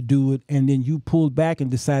need to do it, and then you pulled back and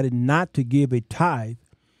decided not to give a tithe,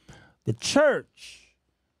 the church,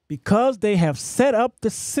 because they have set up the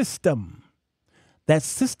system, that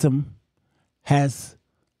system has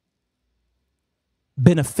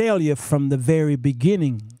been a failure from the very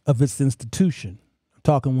beginning of its institution. I'm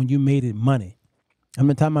talking when you made it money. I'm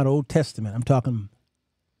not talking about the Old Testament. I'm talking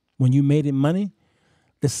when you made it money,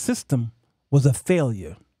 the system was a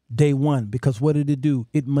failure day one, because what did it do?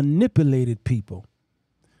 It manipulated people.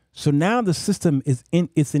 So now the system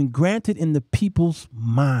it's granted in the people's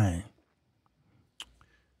mind.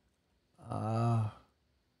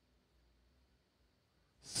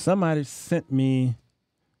 Somebody sent me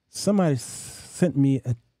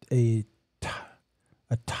a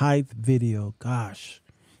tithe video. Gosh,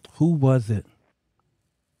 who was it?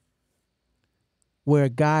 Where a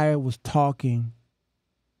guy was talking,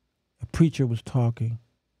 a preacher was talking.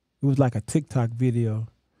 It was like a TikTok video.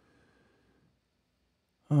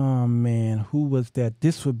 Oh man, who was that?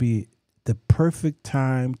 This would be the perfect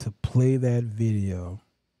time to play that video.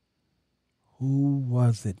 Who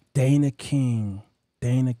was it? Dana King.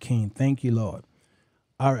 Dana King. Thank you, Lord.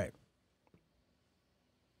 All right.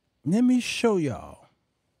 Let me show y'all.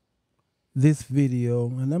 this video,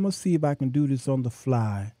 and I'm going to see if I can do this on the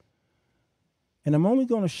fly. And I'm only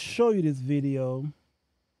going to show you this video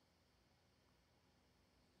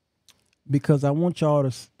because I want y'all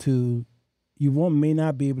to you may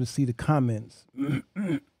not be able to see the comments.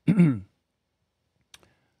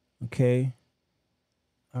 Okay.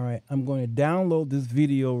 All right. I'm going to download this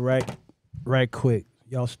video right quick.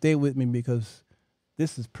 Y'all stay with me because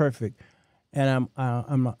this is perfect. And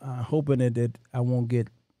I'm hoping that I won't get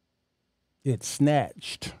it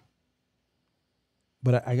snatched.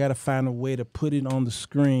 But I got to find a way to put it on the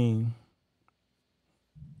screen.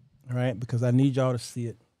 All right, because I need y'all to see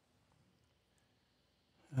it.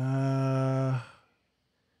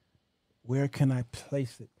 Where can I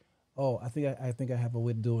place it? Oh, I think I have a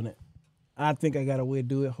way of doing it. I think I got a way to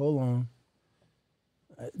do it. Hold on.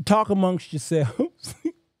 Talk amongst yourselves.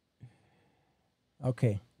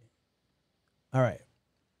 Okay. All right.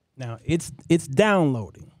 Now it's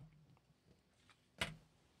downloading.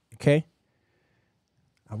 Okay.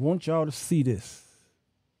 I want y'all to see this.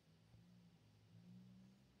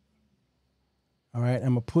 All right.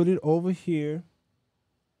 I'm going to put it over here.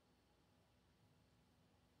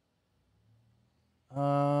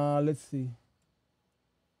 Let's see.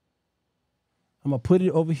 I'm going to put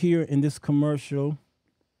it over here in this commercial.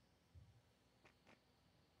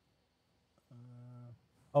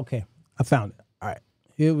 Okay. I found it. All right.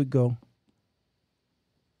 Here we go.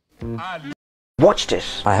 Watch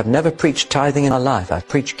this. I have never preached tithing in my life. I've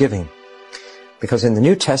preached giving. Because in the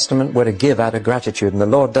New Testament, we're to give out of gratitude, and the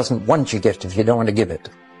Lord doesn't want your gift if you don't want to give it.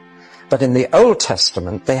 But in the Old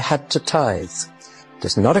Testament, they had to tithe.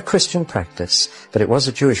 It's not a Christian practice, but it was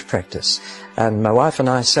a Jewish practice. And my wife and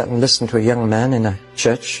I sat and listened to a young man in a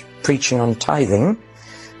church preaching on tithing.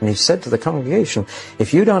 And he said to the congregation,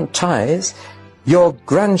 if you don't tithe, your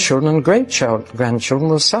grandchildren and great-grandchildren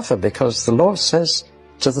will suffer, because the Lord says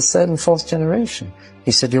to the third and fourth generation, he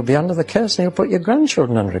said, you'll be under the curse and you'll put your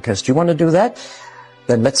grandchildren under the curse. Do you want to do that?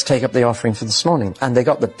 Then let's take up the offering for this morning. And they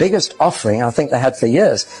got the biggest offering I think they had for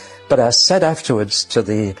years. But I said afterwards to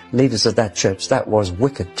the leaders of that church, that was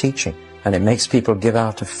wicked teaching. And it makes people give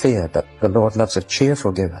out of fear. But the Lord loves a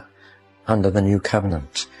cheerful giver under the new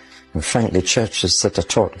covenant. And frankly, churches that are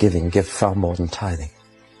taught giving give far more than tithing.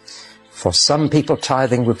 For some people,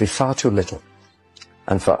 tithing would be far too little.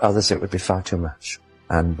 And for others, it would be far too much.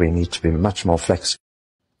 And we need to be much more flexible.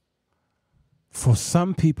 For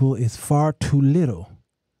some people, it's far too little.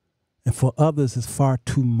 And for others, it's far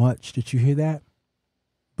too much. Did you hear that,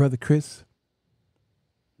 Brother Chris?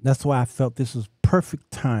 That's why I felt this was perfect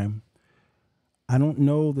time. I don't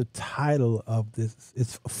know the title of this.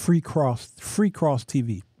 It's Free Cross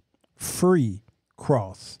TV. Free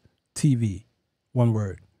Cross TV. One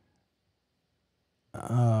word.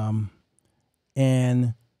 And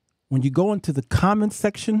when you go into the comment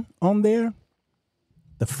section on there,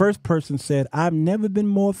 the first person said, I've never been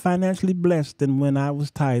more financially blessed than when I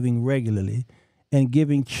was tithing regularly and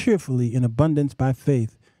giving cheerfully in abundance by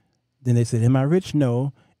faith. Then they said, am I rich?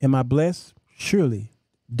 No. Am I blessed? Surely.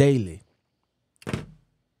 Daily.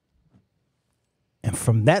 And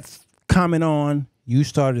from that comment on, you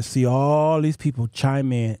started to see all these people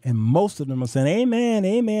chime in. And most of them are saying, amen,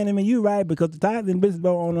 amen, amen. You're right, because the tithing business,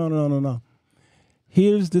 oh, no.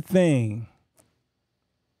 Here's the thing.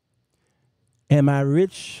 Am I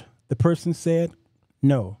rich? The person said,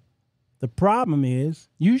 no. The problem is,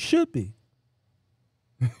 you should be.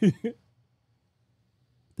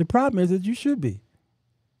 The problem is that you should be.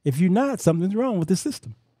 If you're not, something's wrong with the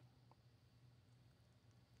system.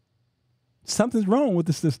 Something's wrong with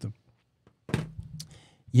the system.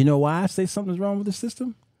 You know why I say something's wrong with the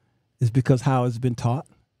system? It's because how it's been taught.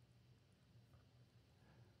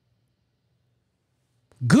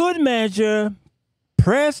 Good measure,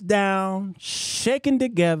 pressed down, shaken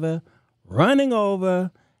together, running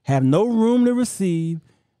over, have no room to receive.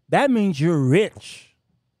 That means you're rich.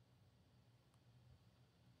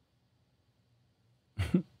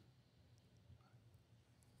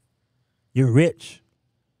 You're rich.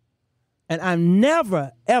 And I've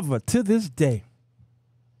never, ever, to this day,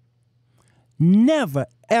 never,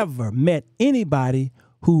 ever met anybody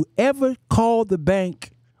who ever called the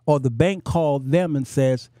bank or the bank called them and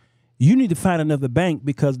says, you need to find another bank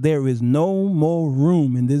because there is no more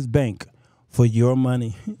room in this bank for your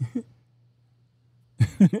money.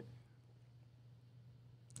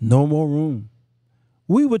 No more room.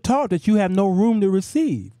 We were taught that you have no room to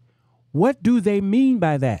receive. What do they mean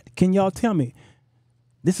by that? Can y'all tell me?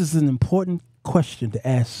 This is an important question to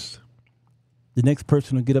ask the next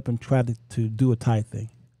person who get up and try to do a tithe thing.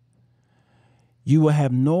 You will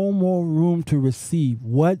have no more room to receive.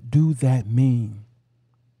 What do that mean?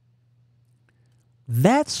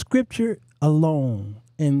 That scripture alone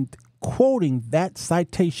and quoting that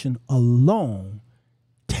citation alone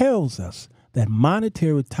tells us that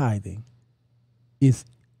monetary tithing is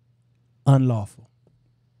unlawful.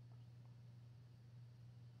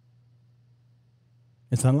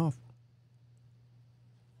 It's unlawful.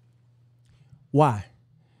 Why?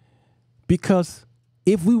 Because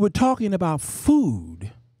if we were talking about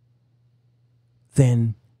food,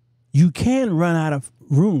 then you can run out of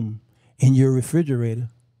room in your refrigerator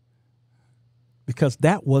because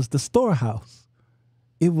that was the storehouse.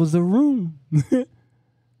 It was a room.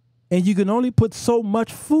 And you can only put so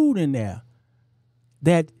much food in there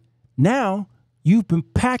that now you've been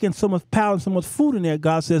packing so much power and so much food in there.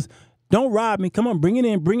 God says, don't rob me. Come on, bring it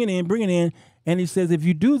in, bring it in, bring it in. And he says, if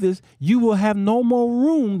you do this, you will have no more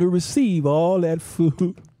room to receive all that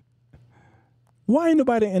food. Why ain't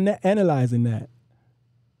nobody analyzing that?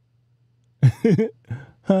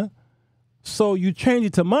 Huh? So you change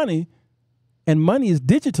it to money, and money is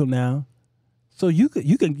digital now. So you're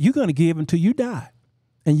gonna give until you die,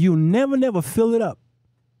 and you'll never fill it up.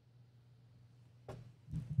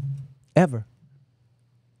 Ever.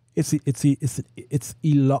 It's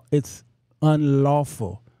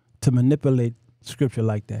unlawful to manipulate scripture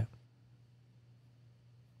like that.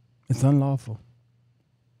 It's unlawful.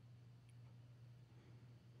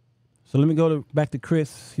 So let me go back to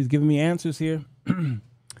Chris. He's giving me answers here.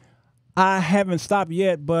 I haven't stopped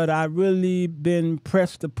yet, but I've really been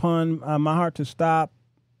pressed upon my heart to stop.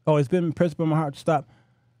 Oh, it's been pressed upon my heart to stop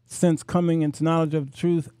since coming into knowledge of the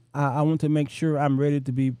truth. I want to make sure I'm ready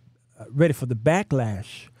to be ready for the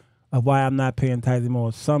backlash of why I'm not paying tithes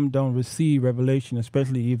anymore. Some don't receive revelation,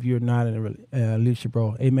 especially if you're not in a leadership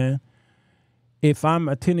role. Amen. If I'm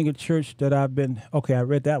attending a church that I've been, okay, I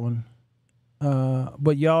read that one.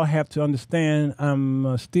 But y'all have to understand,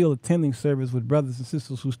 I'm still attending service with brothers and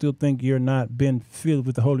sisters who still think you're not been filled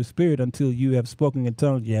with the Holy Spirit until you have spoken in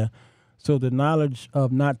tongues. Yeah. So the knowledge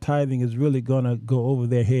of not tithing is really going to go over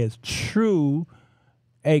their heads. True.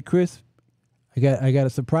 Hey, Chris, I got a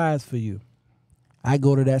surprise for you. I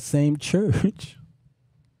go to that same church.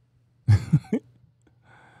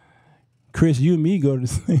 Chris, you and me go to the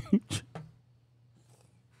same church.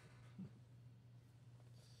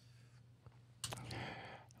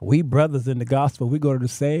 We brothers in the gospel, we go to the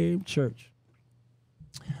same church.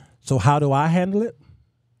 So how do I handle it?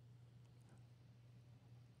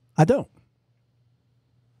 I don't.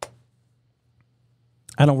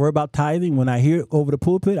 I don't worry about tithing. When I hear it over the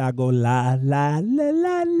pulpit, I go la, la, la,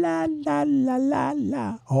 la, la, la, la, la,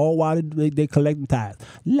 la. All while they collecting tithes.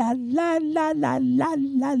 La, la, la, la, la,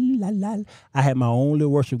 la, la, la. I have my own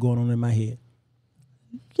little worship going on in my head.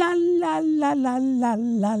 La, la, la, la, la,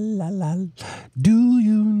 la, la, la. Do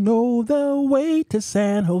you know the way to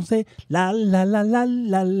San Jose? La, la, la, la,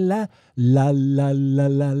 la, la. La, la, la,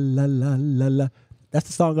 la, la, la, la, la. That's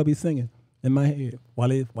the song I'll be singing in my head while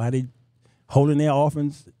they holding their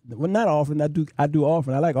offerings. Well, not offering. I do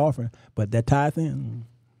offering. I like offering. But that tithe thing.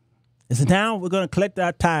 And so now we're going to collect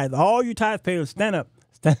our tithe. All you tithe payers, stand up.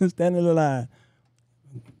 Stand in the line.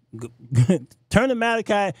 Turn to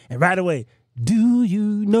Malachi and right away. Do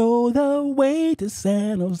you know the way to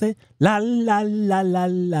San Jose? La, la, la, la,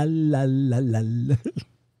 la, la, la, la.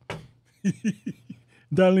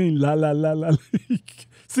 Darlene, la, la, la, la.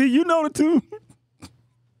 See, you know the tune.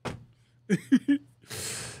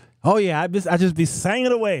 Oh, yeah, I just be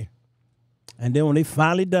singing away. And then when they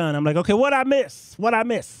finally done, I'm like, okay, what I miss?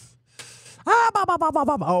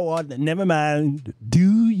 Oh, never mind.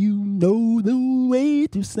 Do you know the way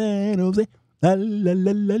to San Jose? La, la,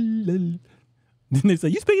 la, la, la. Then they say,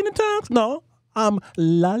 you speaking in tongues? No, I'm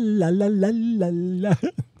la, la, la, la, la, la.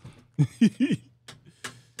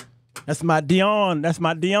 That's my Dion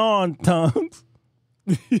tongues.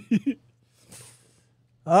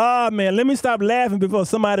 Oh, man, let me stop laughing before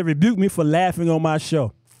somebody rebuke me for laughing on my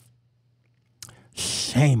show.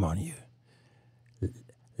 Shame on you.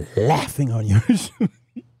 Laughing on your show.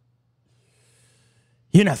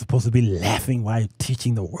 You're not supposed to be laughing while you're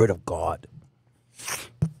teaching the word of God.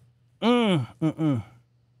 All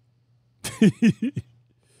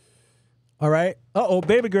right. Uh-oh,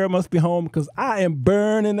 baby girl must be home because I am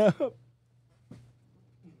burning up.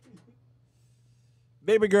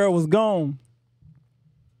 Baby girl was gone.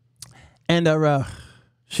 And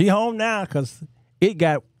she home now because it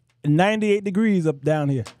got 98 degrees up down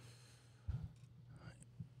here.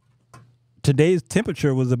 Today's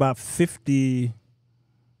temperature was about 50.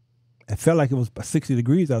 It felt like it was 60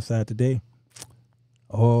 degrees outside today.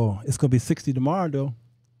 Oh, it's going to be 60 tomorrow, though.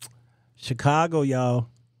 Chicago, y'all.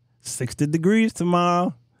 60 degrees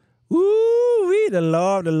tomorrow. Woo-wee, the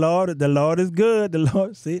Lord is good. The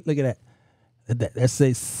Lord, see, look at that. Let's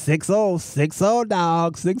say 6-0, 6-0,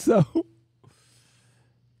 dog, 6-0.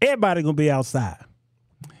 Everybody gonna be outside.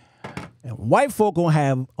 And white folk gonna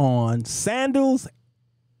have on sandals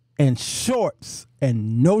and shorts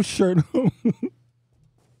and no shirt on.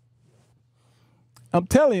 I'm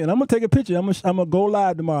telling you, and I'm gonna take a picture. I'm gonna go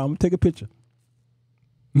live tomorrow. I'm gonna take a picture.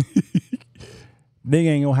 They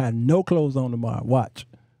ain't gonna have no clothes on tomorrow. Watch.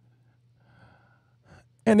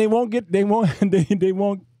 And they won't catch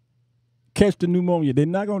the pneumonia. They're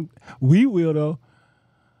not gonna. We will though.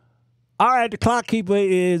 All right, the clock keeper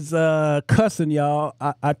is cussing, y'all.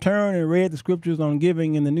 I turned and read the scriptures on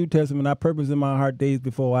giving in the New Testament. I purpose in my heart days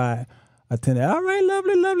before I attended. All right,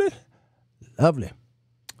 lovely.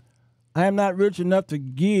 I am not rich enough to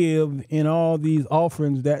give in all these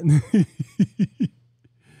offerings that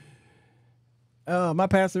my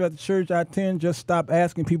pastor at the church I attend just stopped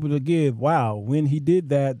asking people to give. Wow, when he did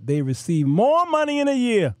that, they received more money in a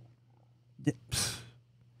year.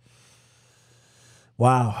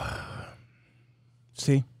 Wow.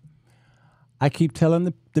 See, I keep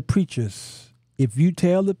telling the preachers, if you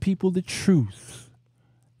tell the people the truth,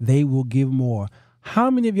 they will give more. How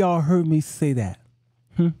many of y'all heard me say that?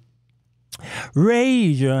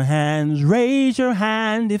 Raise your hand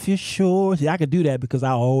if you're sure. See, I could do that because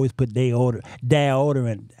I always put deodorant.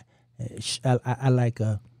 I like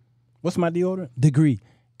what's my deodorant? Degree.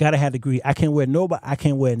 Gotta have Degree. I can't wear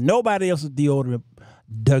nobody else's deodorant.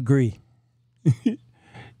 Degree.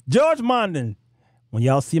 George Mondin. When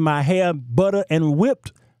y'all see my hair butter and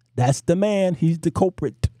whipped, that's the man. He's the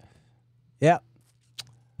culprit. Yep.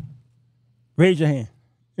 Raise your hand.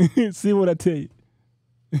 See what I tell you.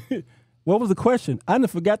 What was the question? I done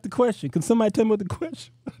forgot the question. Can somebody tell me what the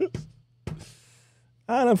question?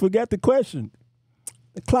 I done forgot the question.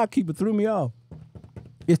 The clock keeper threw me off.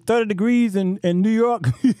 It's 30 degrees in New York.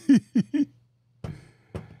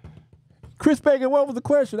 Chris Bacon, what was the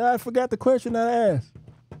question? I forgot the question I asked.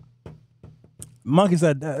 Monkey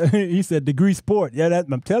said, he said degree sport. Yeah,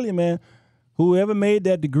 I'm telling you, man, whoever made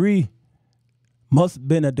that degree must have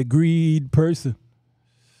been a degreed person.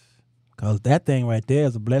 Because that thing right there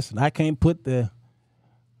is a blessing. I can't put the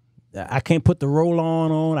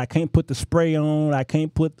roll-on on. I can't put the spray on. I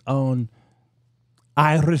can't put on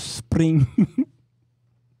Irish Spring.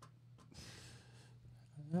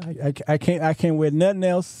 I can't wear nothing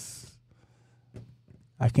else.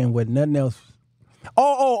 I can't wear nothing else.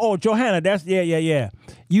 Oh, Johanna, that's yeah.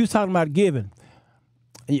 You was talking about giving.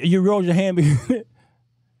 You rolled your hand.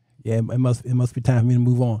 Yeah, it must be time for me to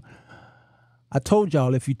move on. I told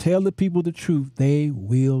y'all, if you tell the people the truth, they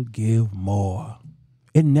will give more.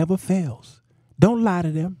 It never fails. Don't lie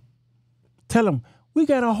to them. Tell them we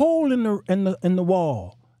got a hole in the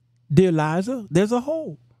wall, dear Liza. There's a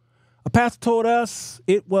hole. A pastor told us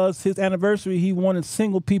it was his anniversary. He wanted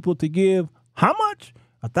single people to give how much?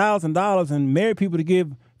 $1,000, and married people to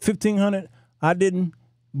give $1,500. I didn't,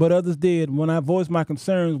 but others did. When I voiced my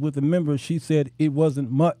concerns with the members, she said it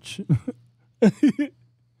wasn't much.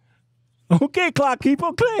 Okay, clock keeper,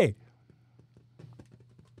 okay.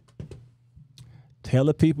 Tell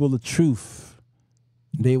the people the truth.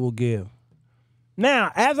 They will give.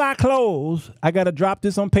 Now, as I close, I got to drop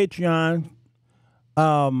this on Patreon.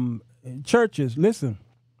 Churches, listen.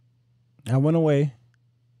 I went away.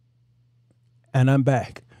 And I'm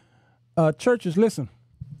back. Churches, listen.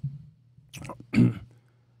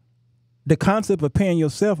 The concept of paying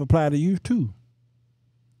yourself apply to you too.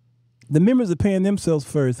 The members are paying themselves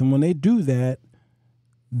first, and when they do that,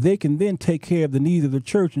 they can then take care of the needs of the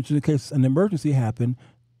church. In case an emergency happened,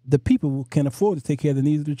 the people can afford to take care of the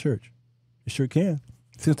needs of the church. They sure can.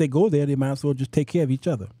 Since they go there, they might as well just take care of each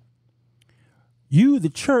other. You, the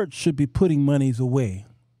church, should be putting monies away.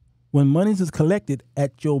 When monies is collected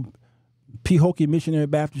at your Pehokie Missionary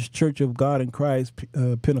Baptist Church of God in Christ,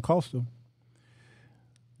 Pentecostal,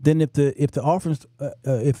 then if the offerings,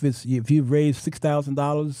 if you've raised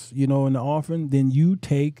 $6,000, in the offering, then you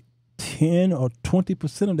take 10 or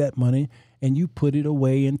 20% of that money and you put it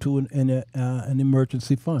away into an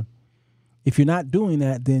emergency fund. If you're not doing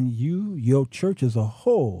that, then your church as a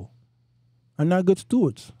whole are not good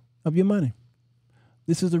stewards of your money.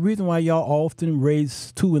 This is the reason why y'all often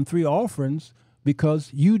raise 2 and 3 offerings, because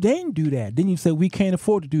you didn't do that. Then you say, we can't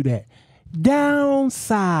afford to do that.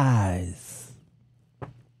 Downsize.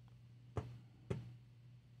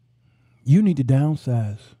 You need to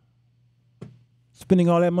downsize. Spending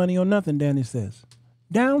all that money on nothing, Danny says.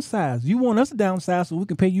 Downsize. You want us to downsize so we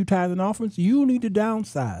can pay you tithes and offerings? You need to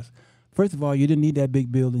downsize. First of all, you didn't need that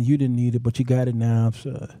big building. You didn't need it, but you got it now.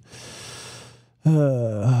 So,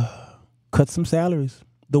 cut some salaries.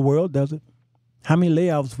 The world does it. How many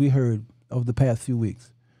layoffs we heard over the past few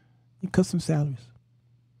weeks? You cut some salaries.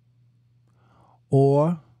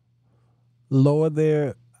 Or lower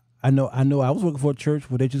their. I know. I was working for a church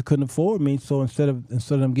where they just couldn't afford me. So instead of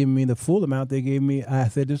them giving me the full amount, they gave me. I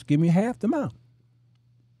said, just give me half the amount.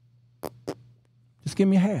 Just give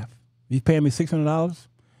me half. You're paying me $600.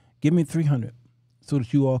 Give me $300, so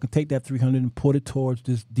that you all can take that $300 and put it towards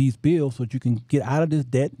these bills, so that you can get out of this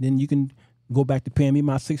debt. Then you can go back to paying me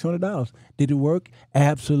my $600. Did it work?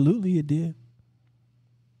 Absolutely, it did.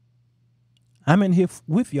 I'm in here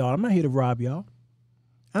with y'all. I'm not here to rob y'all.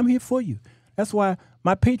 I'm here for you. That's why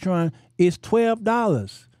my Patreon is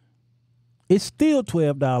 $12. It's still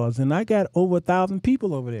 $12, and I got over 1,000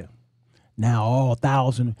 people over there. Now, all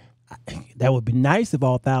 1,000, that would be nice if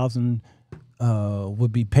all 1,000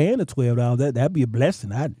 would be paying the $12. That'd be a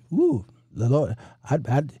blessing. Lord,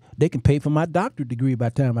 they can pay for my doctorate degree by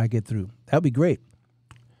the time I get through. That'd be great.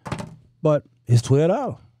 But it's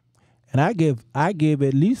 $12. And I give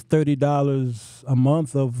at least $30 a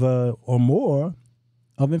month of or more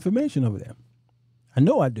of information over there. I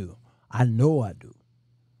know I do.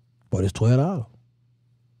 But it's $12.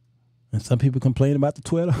 And some people complain about the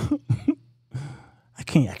 $12. I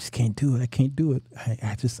just can't do it. I can't do it.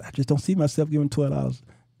 I just don't see myself giving $12.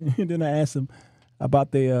 And then I asked them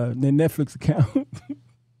about their Netflix account.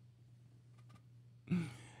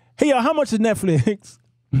 Hey y'all, how much is Netflix?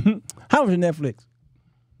 How much is Netflix?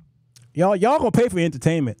 Y'all gonna pay for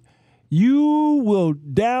entertainment. You will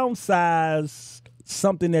downsize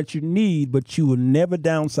something that you need, but you will never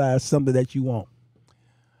downsize something that you want.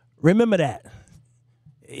 Remember that.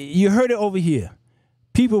 You heard it over here.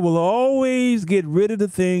 People will always get rid of the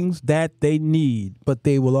things that they need, but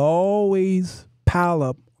they will always pile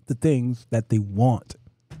up the things that they want.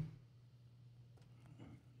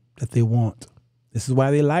 This is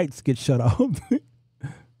why their lights get shut off.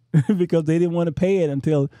 Because they didn't want to pay it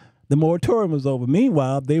until the moratorium was over.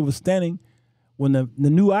 Meanwhile, they were standing when the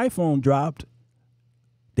new iPhone dropped,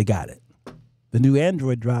 they got it. The new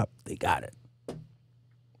Android dropped, they got it.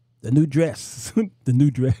 The new dress,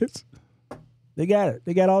 they got it.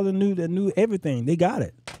 They got all the new everything. They got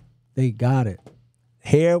it.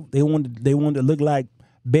 Hair, they wanted to look like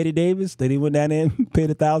Betty Davis. They didn't went down there and paid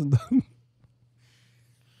 $1,000.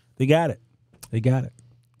 They got it.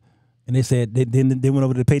 And they said, they went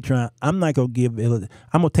over to Patreon. I'm not going to give, I'm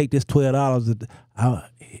going to take this $12.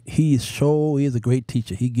 He is a great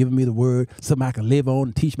teacher. He giving me the word, something I can live on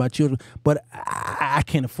and teach my children. But I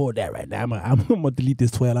can't afford that right now. I'm going to delete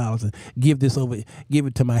this $12 and give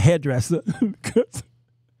it to my hairdresser.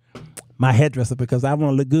 Because I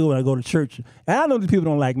want to look good when I go to church. And I know these people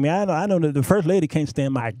don't like me. I know that the first lady can't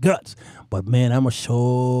stand my guts. But man, I'm going to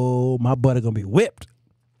show my butt going to be whipped.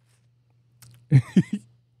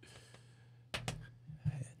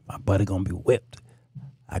 My buddy gonna be whipped.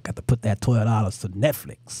 I got to put that $12 to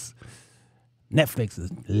Netflix. Netflix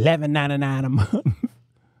is $11.99 a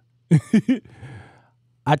month.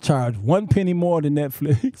 I charge 1 penny more than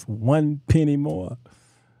Netflix. 1 penny more.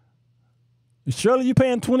 Shirley, you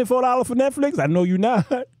paying $24 for Netflix? I know you're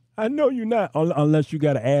not. Unless you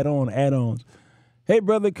got to add-ons. Hey,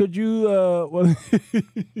 brother, could you?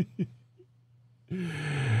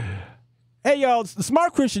 Hey, y'all, the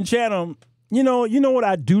Smart Christian Channel. You know what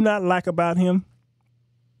I do not like about him?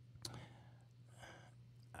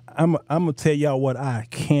 I'm going to tell y'all what I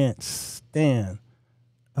can't stand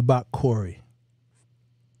about Corey.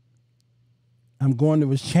 I'm going to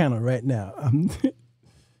his channel right now.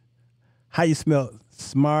 How you spell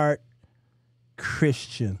Smart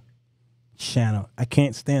Christian Channel? I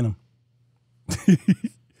can't stand him.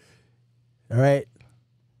 All right?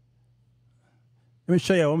 Let me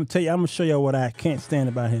show you. I'm going to show you what I can't stand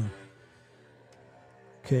about him.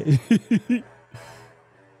 Okay.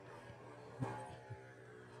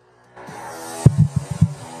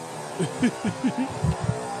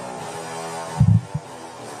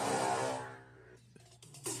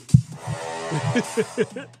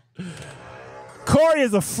 Corey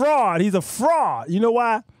is a fraud. He's a fraud. You know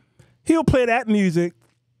why? He'll play that music,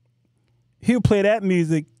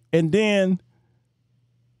 and then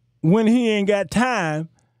when he ain't got time,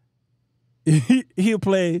 he'll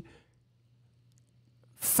play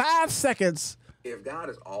 5 seconds. If God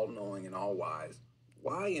is all-knowing and all-wise,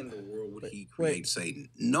 why in the world would he create Satan,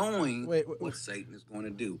 knowing what Satan is going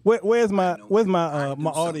to do? Where's my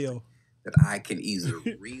audio? That I can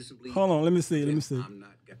easily reasonably. Hold on, let me see. I'm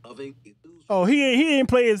not loving. Oh, he ain't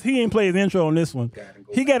play his intro on this one.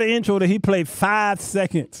 He got an intro that he played 5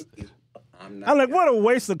 seconds. I'm like, what a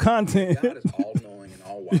waste of content. God is all-knowing and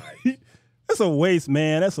all-wise. That's a waste,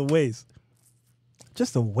 man. That's a waste.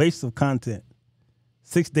 Just a waste of content.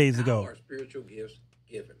 6 days ago. How are spiritual gifts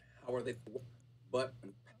given? How are they? But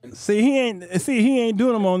See, he ain't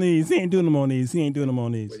doing them on these. He ain't doing them on these. He ain't doing them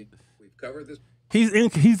on these. We've covered this.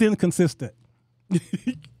 He's inconsistent.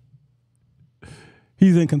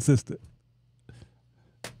 He's inconsistent.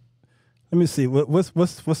 Let me see.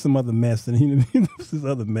 What's some other mess? And what's his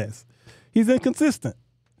other mess? He's inconsistent.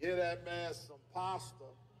 Give that man some pasta.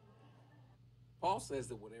 Paul says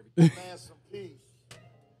that whatever. Give man some peace.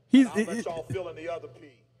 I'll let y'all fill in the other pea.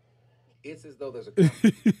 It's as though there's a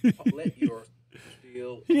let your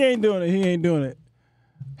feel. He ain't doing it. He ain't doing it.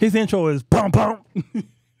 His intro is pom pom.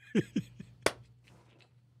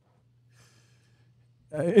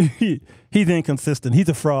 He's inconsistent. He's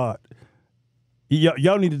a fraud.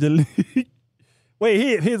 Y'all need to delete.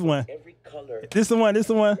 Wait, here's one. Every color. This the one.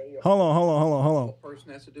 Hold on. What a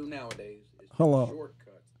person has to do nowadays is Hold on.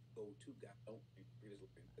 shortcuts. Go to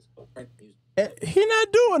God. He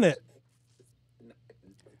not doing it.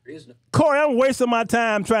 Corey, I'm wasting my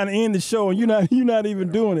time trying to end the show, and you're not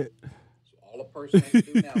even doing it. So all a person has to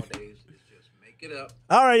do nowadays is just make it up.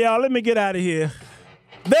 All right, y'all, let me get out of here.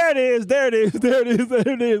 There it is.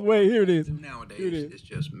 Wait, here it is. Nowadays is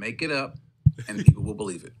just make it up, and people will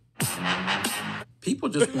believe it. People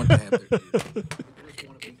just want to have their views. People just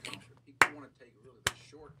want to be comfortable. People want to take really the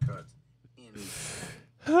shortcuts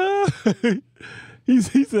in. He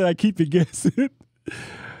said I keep it guessing.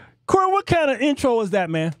 Corey, what kind of intro is that,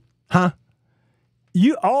 man? Huh?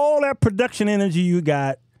 You all that production energy you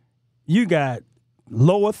got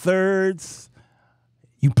lower thirds.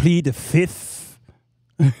 You plead the fifth.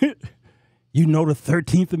 You know the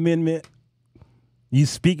 13th Amendment. You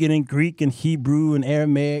speak it in Greek and Hebrew and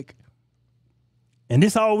Aramaic. And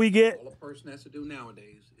this all we get? All a person has to do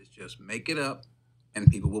nowadays is just make it up, and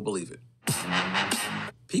people will believe it.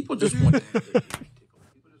 People just want to have their views tickled.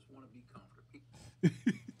 People just want to be comfortable.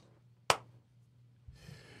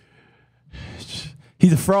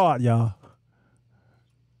 He's a fraud, y'all.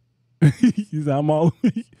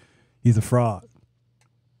 He's a fraud.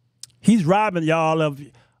 He's robbing y'all of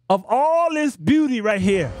all this beauty right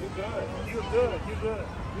here. You good.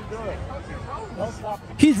 Don't stop.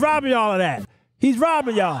 He's robbing y'all of that. He's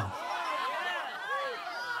robbing y'all.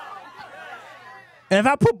 And if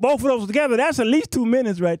I put both of those together, that's at least 2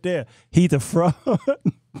 minutes right there. He's a fraud.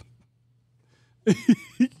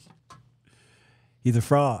 He's a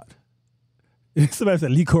fraud. Somebody said,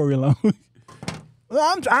 leave Corey alone.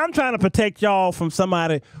 I'm trying to protect y'all from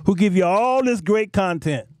somebody who give you all this great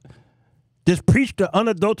content. Just preach the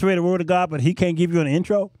unadulterated word of God, but he can't give you an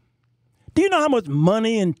intro. Do you know how much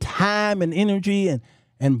money and time and energy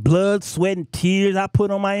and blood, sweat, and tears I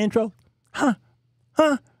put on my intro? Huh?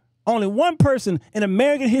 Only one person in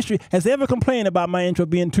American history has ever complained about my intro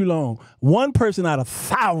being too long. One person out of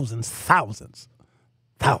thousands.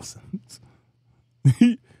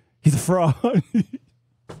 He's a fraud.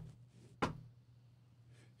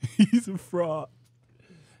 He's a fraud.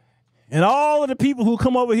 And all of the people who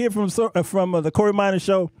come over here from the Corey Minor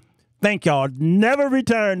Show, thank y'all. Never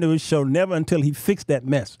return to his show. Never until he fixed that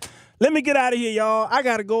mess. Let me get out of here, y'all. I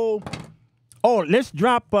gotta go. Oh, let's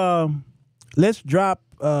drop our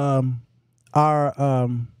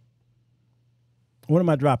what am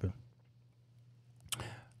I dropping?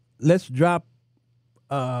 Let's drop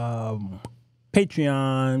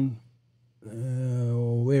Patreon.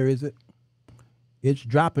 Where is it? It's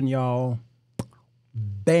dropping, y'all.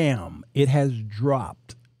 Bam. It has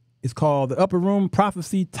dropped. It's called The Upper Room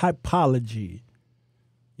Prophecy Typology.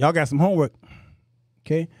 Y'all got some homework.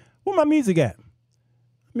 Okay? Where my music at?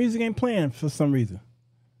 Music ain't playing for some reason.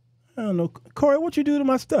 I don't know. Corey, what you do to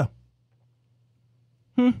my stuff?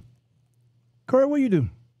 Corey, what you do?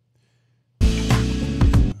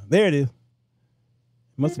 There it is. It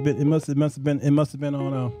must have been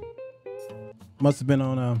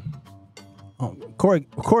on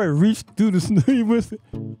Corey reached through the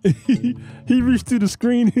he reached through the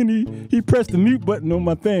screen and he pressed the mute button on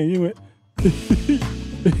my thing. He went.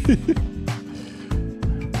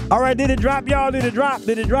 All right, did it drop, y'all? Did it drop?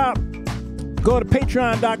 Go to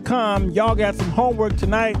patreon.com. Y'all got some homework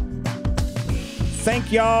tonight.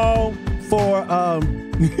 Thank y'all for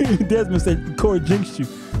Desmond said Corey jinxed you.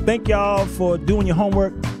 Thank y'all for doing your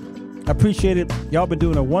homework. I appreciate it. Y'all been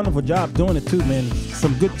doing a wonderful job doing it too, man.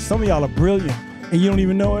 Some of y'all are brilliant and you don't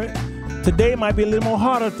even know it. Today might be a little more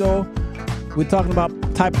harder though. We're talking about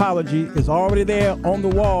typology. It's already there on the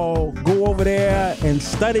wall. Go over there and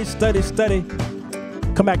study.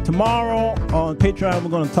 Come back tomorrow on Patreon. We're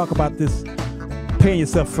going to talk about this paying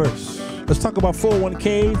yourself first. Let's talk about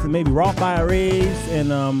 401ks and maybe Roth IRAs,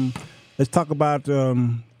 and let's talk about I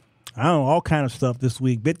don't know, all kind of stuff this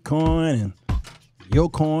week. Bitcoin and your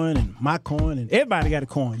coin and my coin, and everybody got a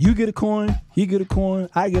coin. You get a coin, he get a coin,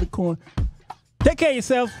 I get a coin. Take care of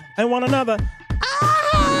yourself and one another.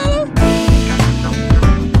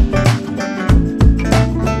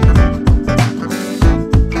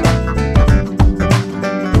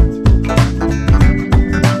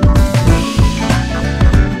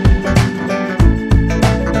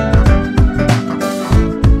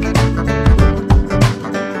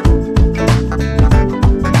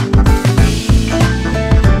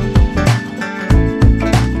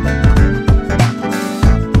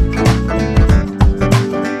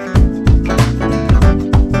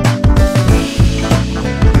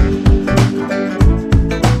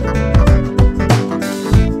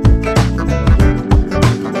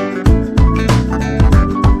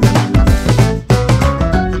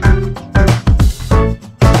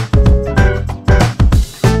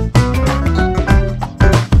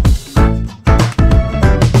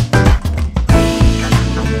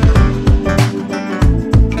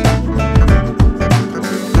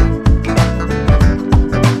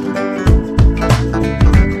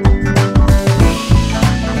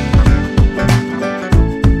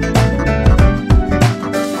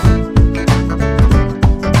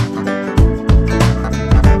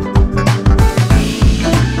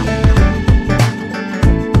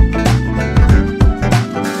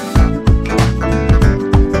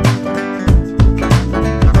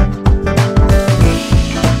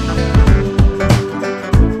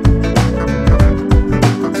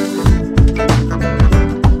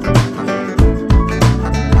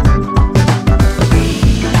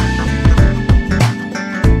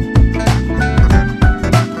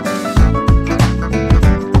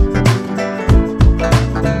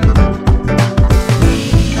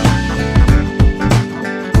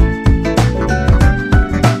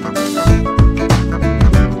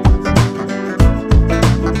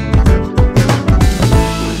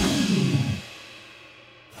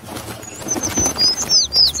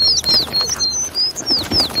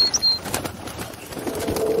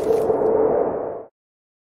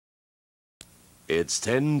 It's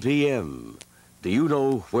 10 p.m. Do you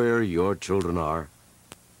know where your children are?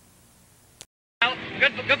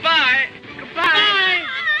 Goodbye. Goodbye.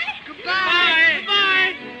 Goodbye.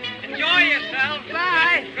 Goodbye. Enjoy yourself.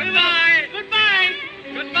 Bye. Goodbye. Goodbye.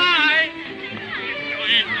 Goodbye.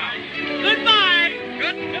 Goodbye.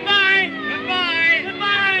 Goodbye. Goodbye. Goodbye.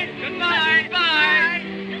 Goodbye. Bye.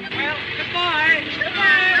 Well, goodbye.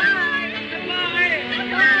 Goodbye.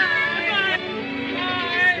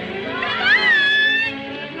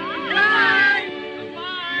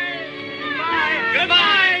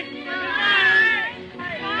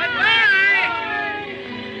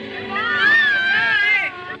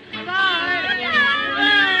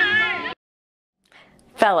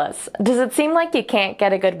 Fellas, does it seem like you can't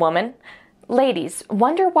get a good woman? Ladies,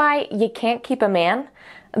 wonder why you can't keep a man?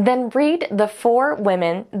 Then read The 4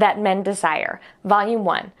 Women That Men Desire, Volume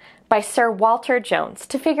 1, by Sirwalterj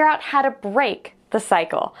to figure out how to break the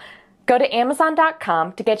cycle. Go to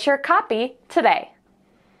Amazon.com to get your copy today.